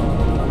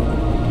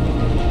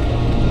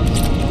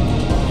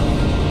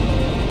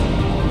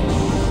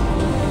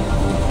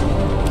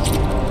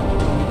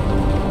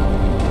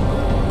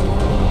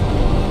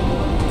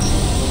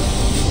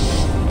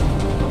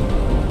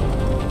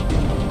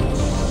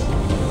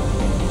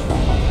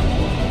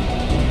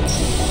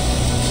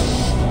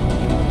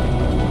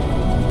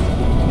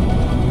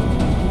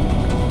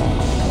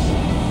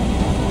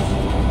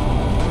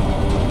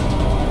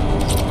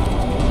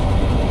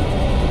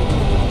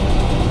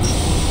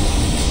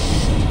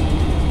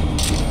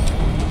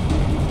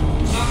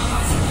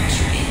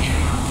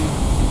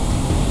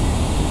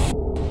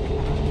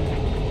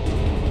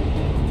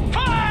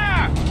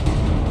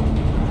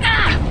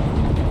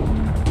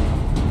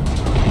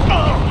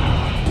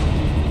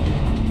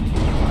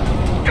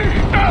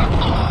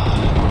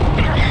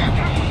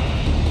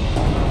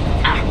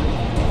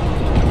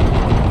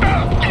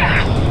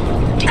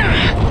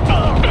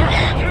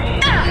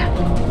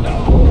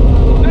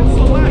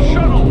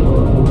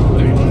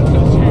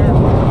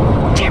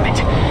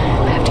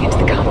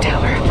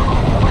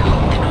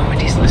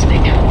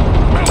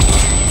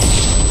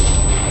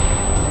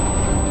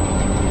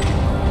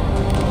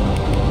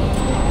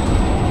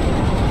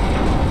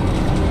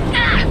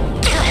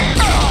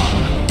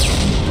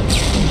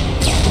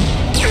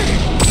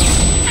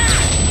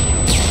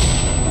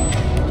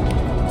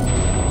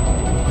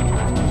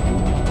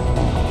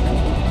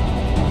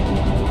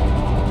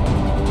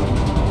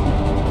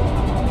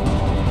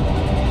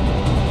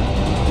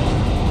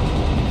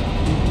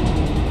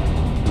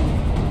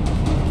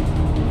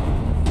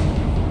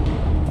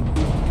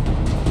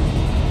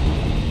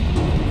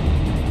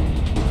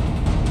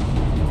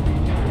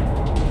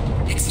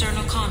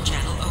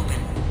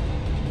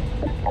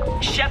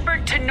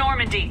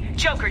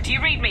 Joker, do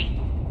you read me?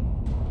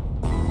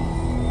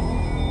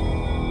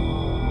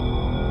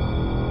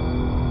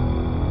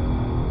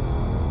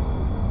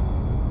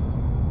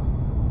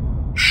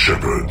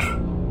 Shepard,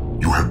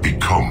 you have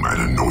become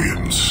an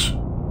annoyance.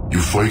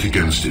 You fight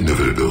against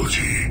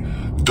inevitability,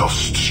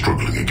 dust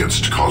struggling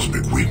against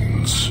cosmic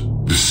winds.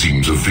 This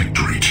seems a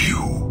victory to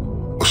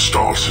you, a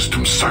star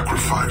system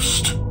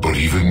sacrificed. But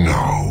even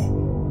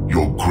now,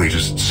 your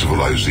greatest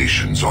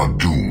civilizations are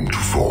doomed to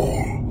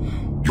fall.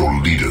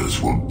 Your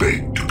leaders will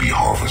beg to be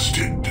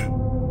harvested.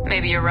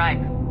 Maybe you're right.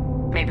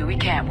 Maybe we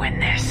can't win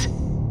this.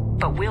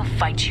 But we'll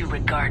fight you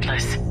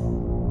regardless.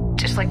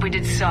 Just like we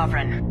did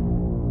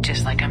Sovereign.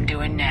 Just like I'm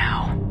doing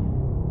now.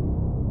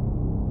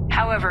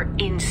 However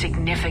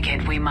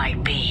insignificant we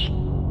might be,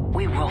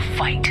 we will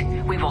fight,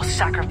 we will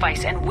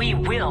sacrifice, and we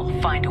will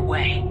find a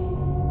way.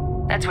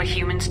 That's what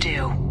humans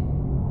do.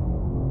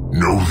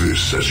 Know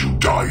this as you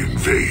die in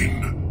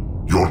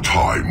vain. Your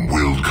time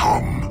will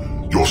come.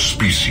 Your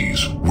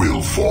species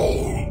will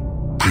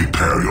fall.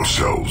 Prepare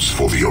yourselves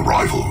for the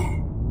arrival.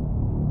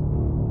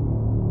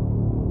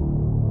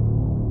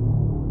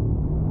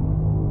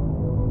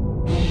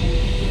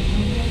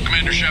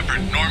 Commander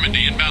Shepard,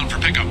 Normandy inbound for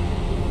pickup.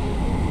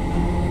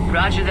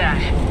 Roger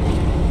that.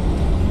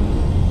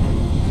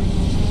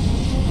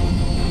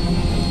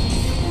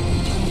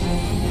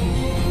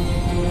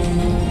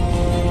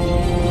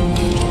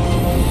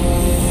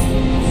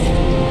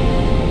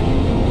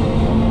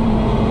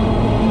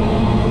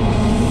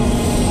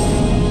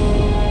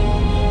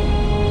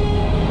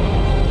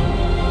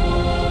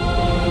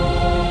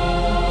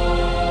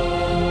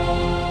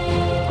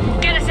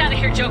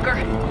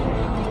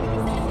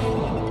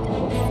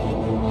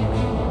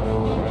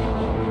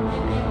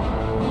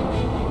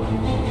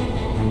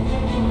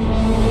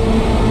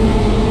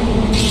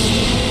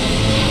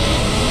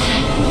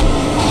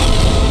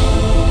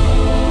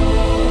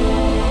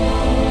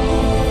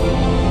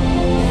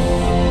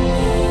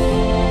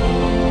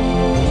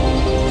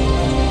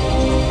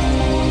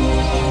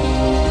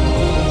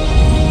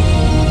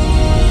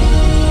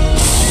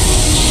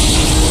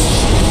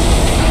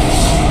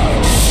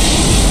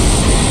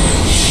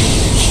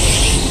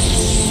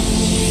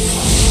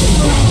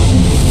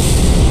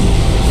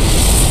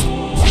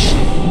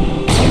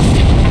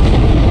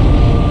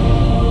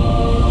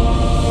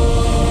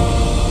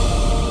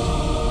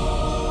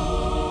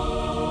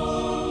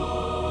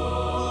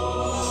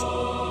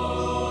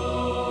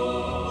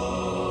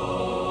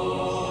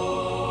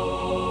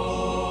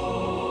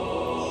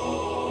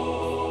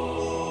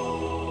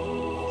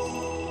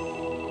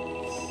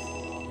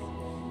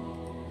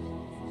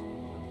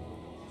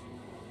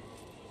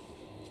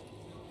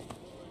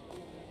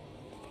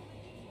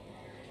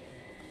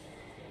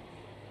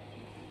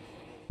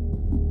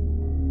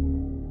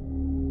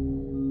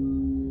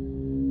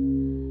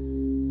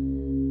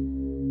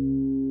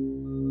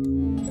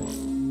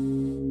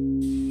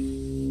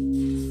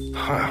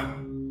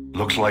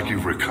 Looks like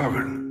you've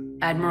recovered.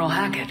 Admiral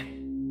Hackett.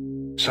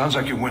 Sounds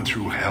like you went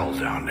through hell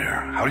down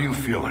there. How are you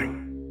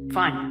feeling?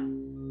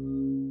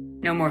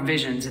 Fine. No more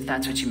visions, if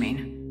that's what you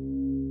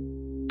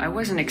mean. I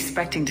wasn't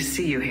expecting to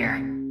see you here.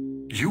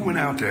 You went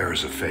out there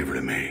as a favor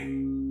to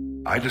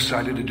me. I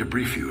decided to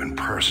debrief you in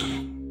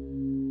person.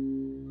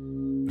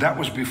 That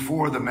was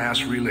before the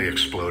mass relay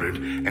exploded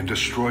and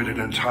destroyed an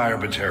entire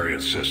Batarian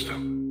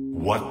system.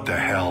 What the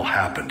hell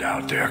happened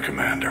out there,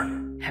 Commander?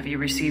 Have you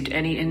received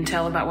any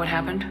intel about what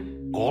happened?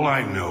 All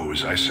I know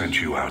is I sent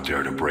you out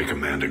there to break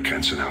Amanda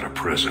Kenson out of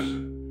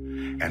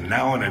prison. And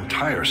now an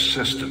entire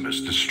system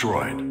is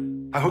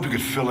destroyed. I hope you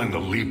could fill in the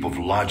leap of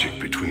logic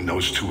between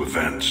those two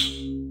events.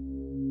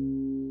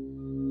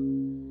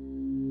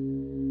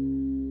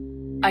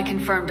 I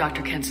confirmed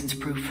Dr. Kenson's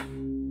proof.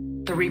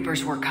 The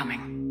Reapers were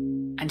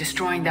coming, and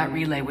destroying that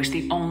relay was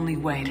the only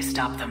way to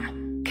stop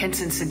them.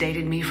 Kenson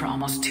sedated me for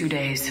almost 2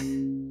 days.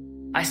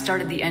 I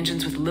started the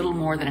engines with little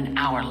more than an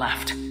hour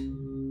left.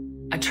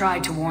 I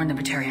tried to warn the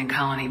Batarian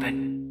colony, but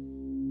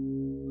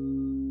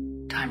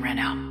time ran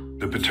out.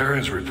 The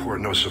Batarians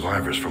report no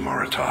survivors from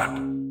Aratat.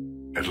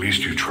 At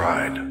least you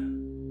tried.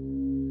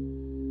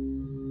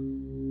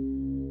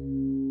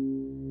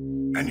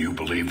 And you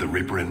believe the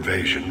Reaper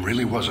invasion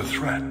really was a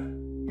threat?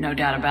 No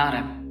doubt about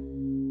it.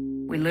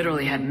 We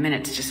literally had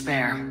minutes to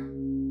spare.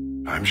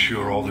 I'm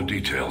sure all the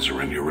details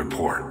are in your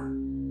report.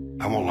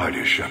 I won't lie to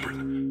you, Shepard.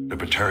 The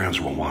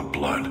Batarians will want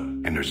blood,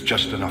 and there's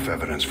just enough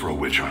evidence for a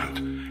witch hunt.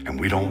 And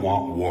we don't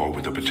want war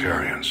with the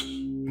Batarians.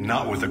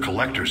 Not with the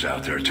collectors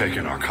out there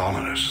taking our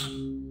colonists.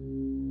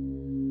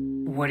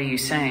 What are you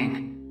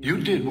saying? You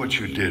did what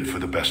you did for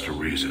the best of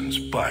reasons,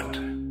 but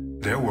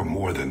there were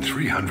more than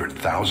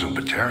 300,000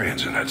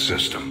 Batarians in that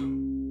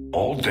system.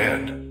 All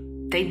dead.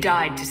 They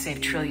died to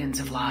save trillions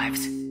of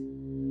lives.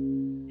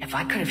 If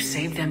I could have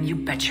saved them, you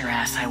bet your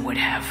ass I would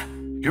have.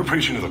 You're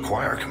preaching to the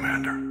choir,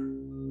 Commander.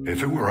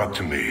 If it were up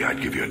to me, I'd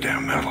give you a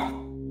damn medal.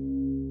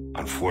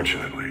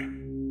 Unfortunately,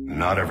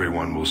 not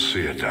everyone will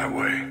see it that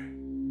way.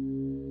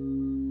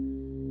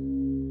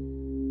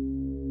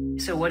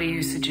 So what do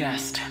you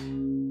suggest?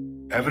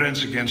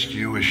 Evidence against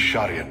you is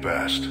shoddy at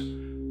best.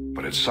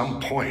 But at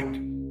some point,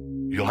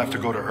 you'll have to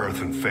go to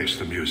Earth and face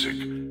the music.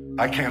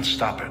 I can't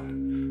stop it,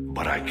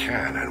 but I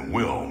can and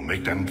will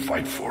make them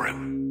fight for it.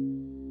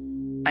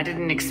 I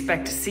didn't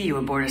expect to see you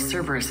aboard a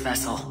Cerberus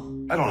vessel.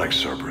 I don't like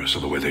Cerberus or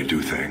the way they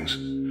do things.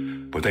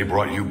 But they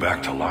brought you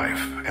back to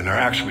life, and they're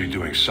actually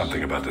doing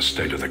something about the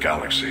state of the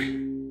galaxy.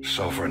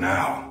 So for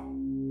now,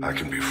 I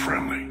can be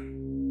friendly.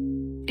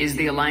 Is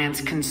the Alliance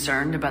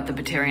concerned about the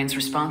Batarians'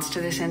 response to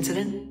this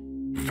incident?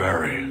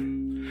 Very.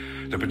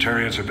 The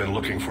Batarians have been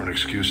looking for an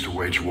excuse to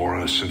wage war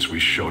on us since we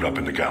showed up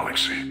in the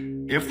galaxy.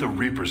 If the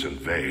Reapers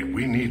invade,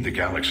 we need the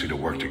galaxy to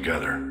work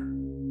together.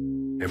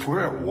 If we're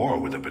at war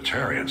with the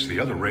Batarians, the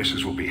other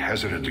races will be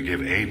hesitant to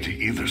give aid to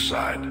either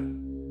side.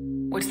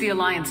 What's the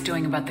Alliance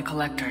doing about the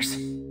Collectors?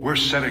 We're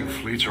setting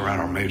fleets around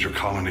our major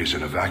colonies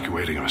and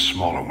evacuating our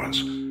smaller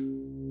ones.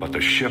 But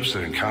the ships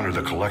that encountered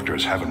the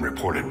Collectors haven't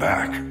reported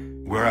back.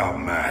 We're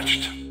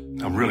outmatched.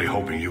 I'm really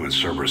hoping you and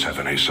Cerberus have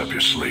an ace up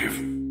your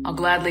sleeve. I'll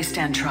gladly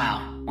stand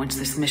trial once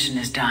this mission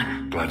is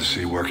done. Glad to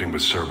see working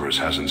with Cerberus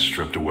hasn't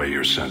stripped away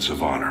your sense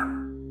of honor.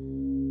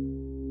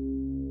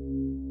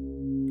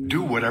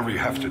 Do whatever you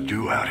have to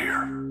do out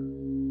here.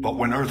 But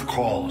when Earth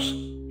calls,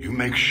 you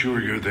make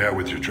sure you're there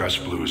with your dress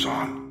blues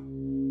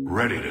on,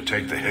 ready to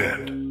take the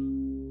hit.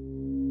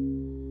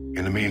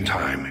 In the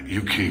meantime,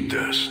 you keep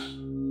this.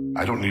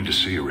 I don't need to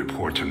see a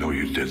report to know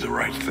you did the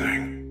right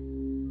thing.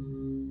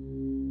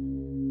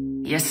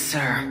 Yes,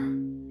 sir.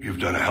 You've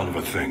done a hell of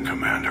a thing,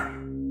 Commander.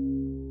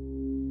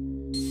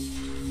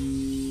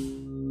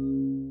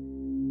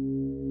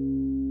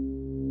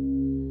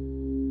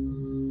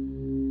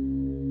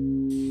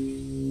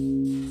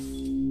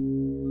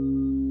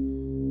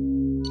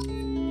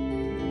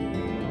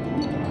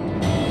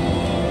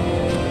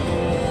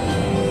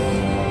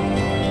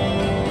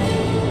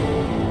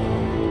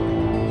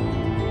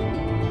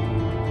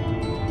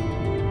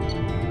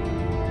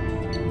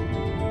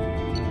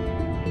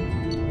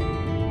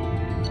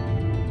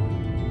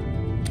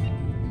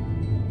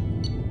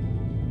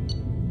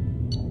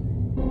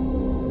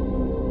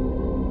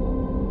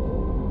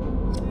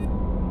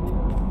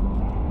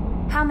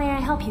 How may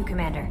I help you,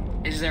 Commander?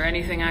 Is there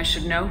anything I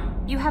should know?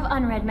 You have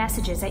unread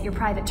messages at your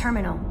private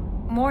terminal.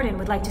 Morden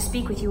would like to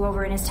speak with you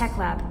over in his tech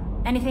lab.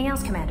 Anything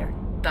else, Commander?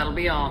 That'll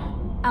be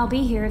all. I'll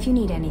be here if you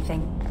need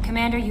anything.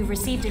 Commander, you've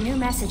received a new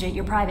message at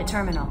your private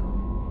terminal.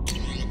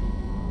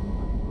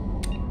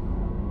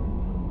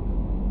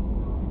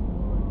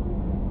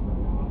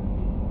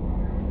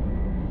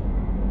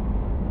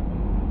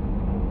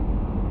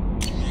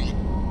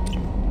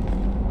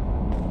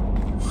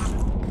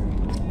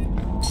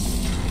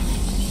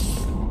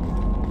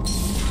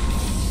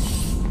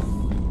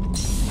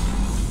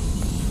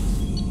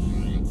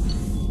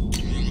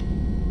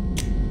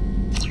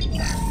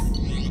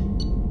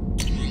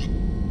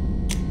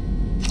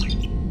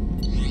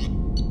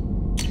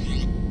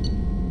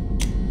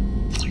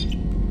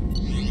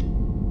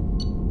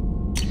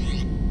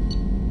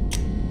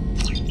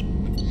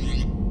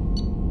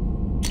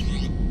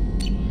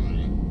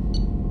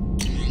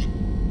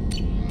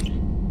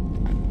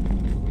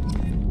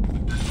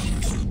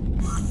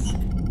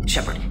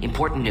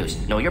 Important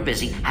news. Know you're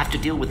busy. Have to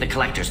deal with the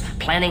collectors.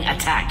 Planning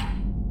attack.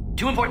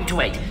 Too important to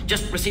wait.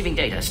 Just receiving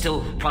data.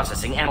 Still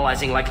processing,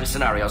 analyzing likely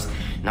scenarios.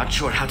 Not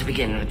sure how to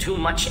begin. Too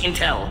much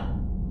intel.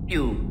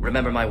 You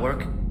remember my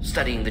work?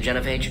 Studying the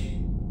genophage?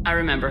 I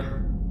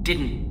remember.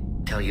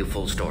 Didn't tell you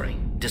full story.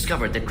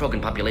 Discovered that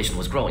Krogan population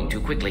was growing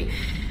too quickly.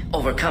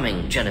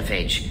 Overcoming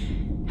genophage.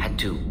 Had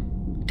to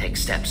take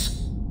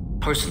steps.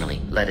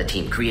 Personally led a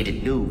team,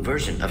 created new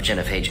version of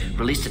genophage,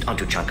 released it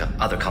onto Chanka,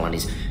 other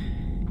colonies,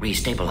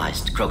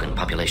 restabilized Krogan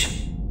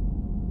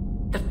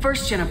population. The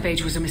first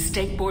genophage was a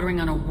mistake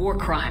bordering on a war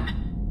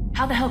crime.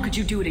 How the hell could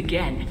you do it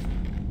again?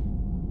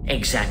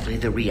 Exactly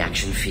the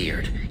reaction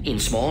feared. In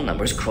small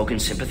numbers, Krogan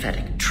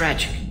sympathetic.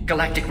 Tragic.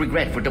 Galactic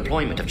regret for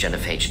deployment of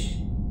genophage.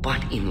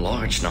 But in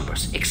large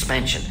numbers,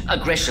 expansion,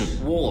 aggression,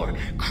 war.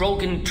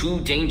 Krogan too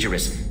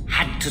dangerous.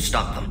 Had to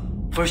stop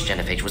them. First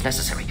genophage was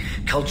necessary.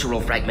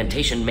 Cultural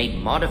fragmentation made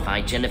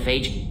modified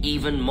genophage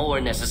even more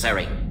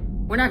necessary.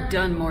 We're not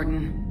done,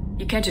 Morden.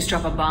 You can't just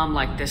drop a bomb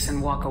like this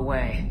and walk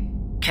away.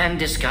 Can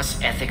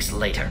discuss ethics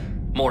later.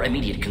 More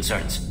immediate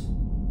concerns.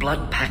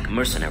 Blood Pack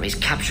mercenaries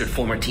captured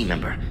former team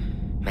member.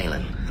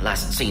 Malin,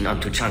 last seen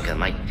on Tuchanka,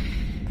 might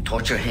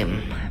torture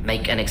him,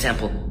 make an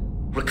example.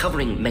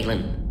 Recovering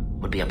Malin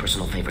would be a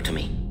personal favor to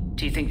me.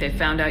 Do you think they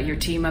found out your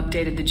team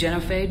updated the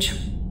genophage?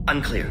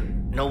 Unclear.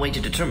 No way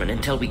to determine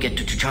until we get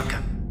to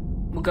Tuchanka.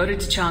 We'll go to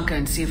Tuchanka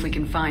and see if we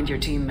can find your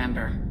team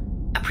member.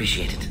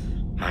 Appreciate it.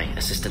 My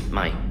assistant,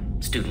 my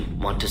student,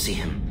 want to see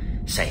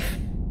him safe.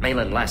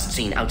 Malin last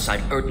seen outside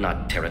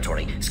Erdnot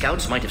territory.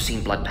 Scouts might have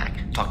seen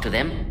Bloodpack. Talk to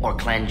them or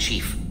clan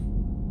chief.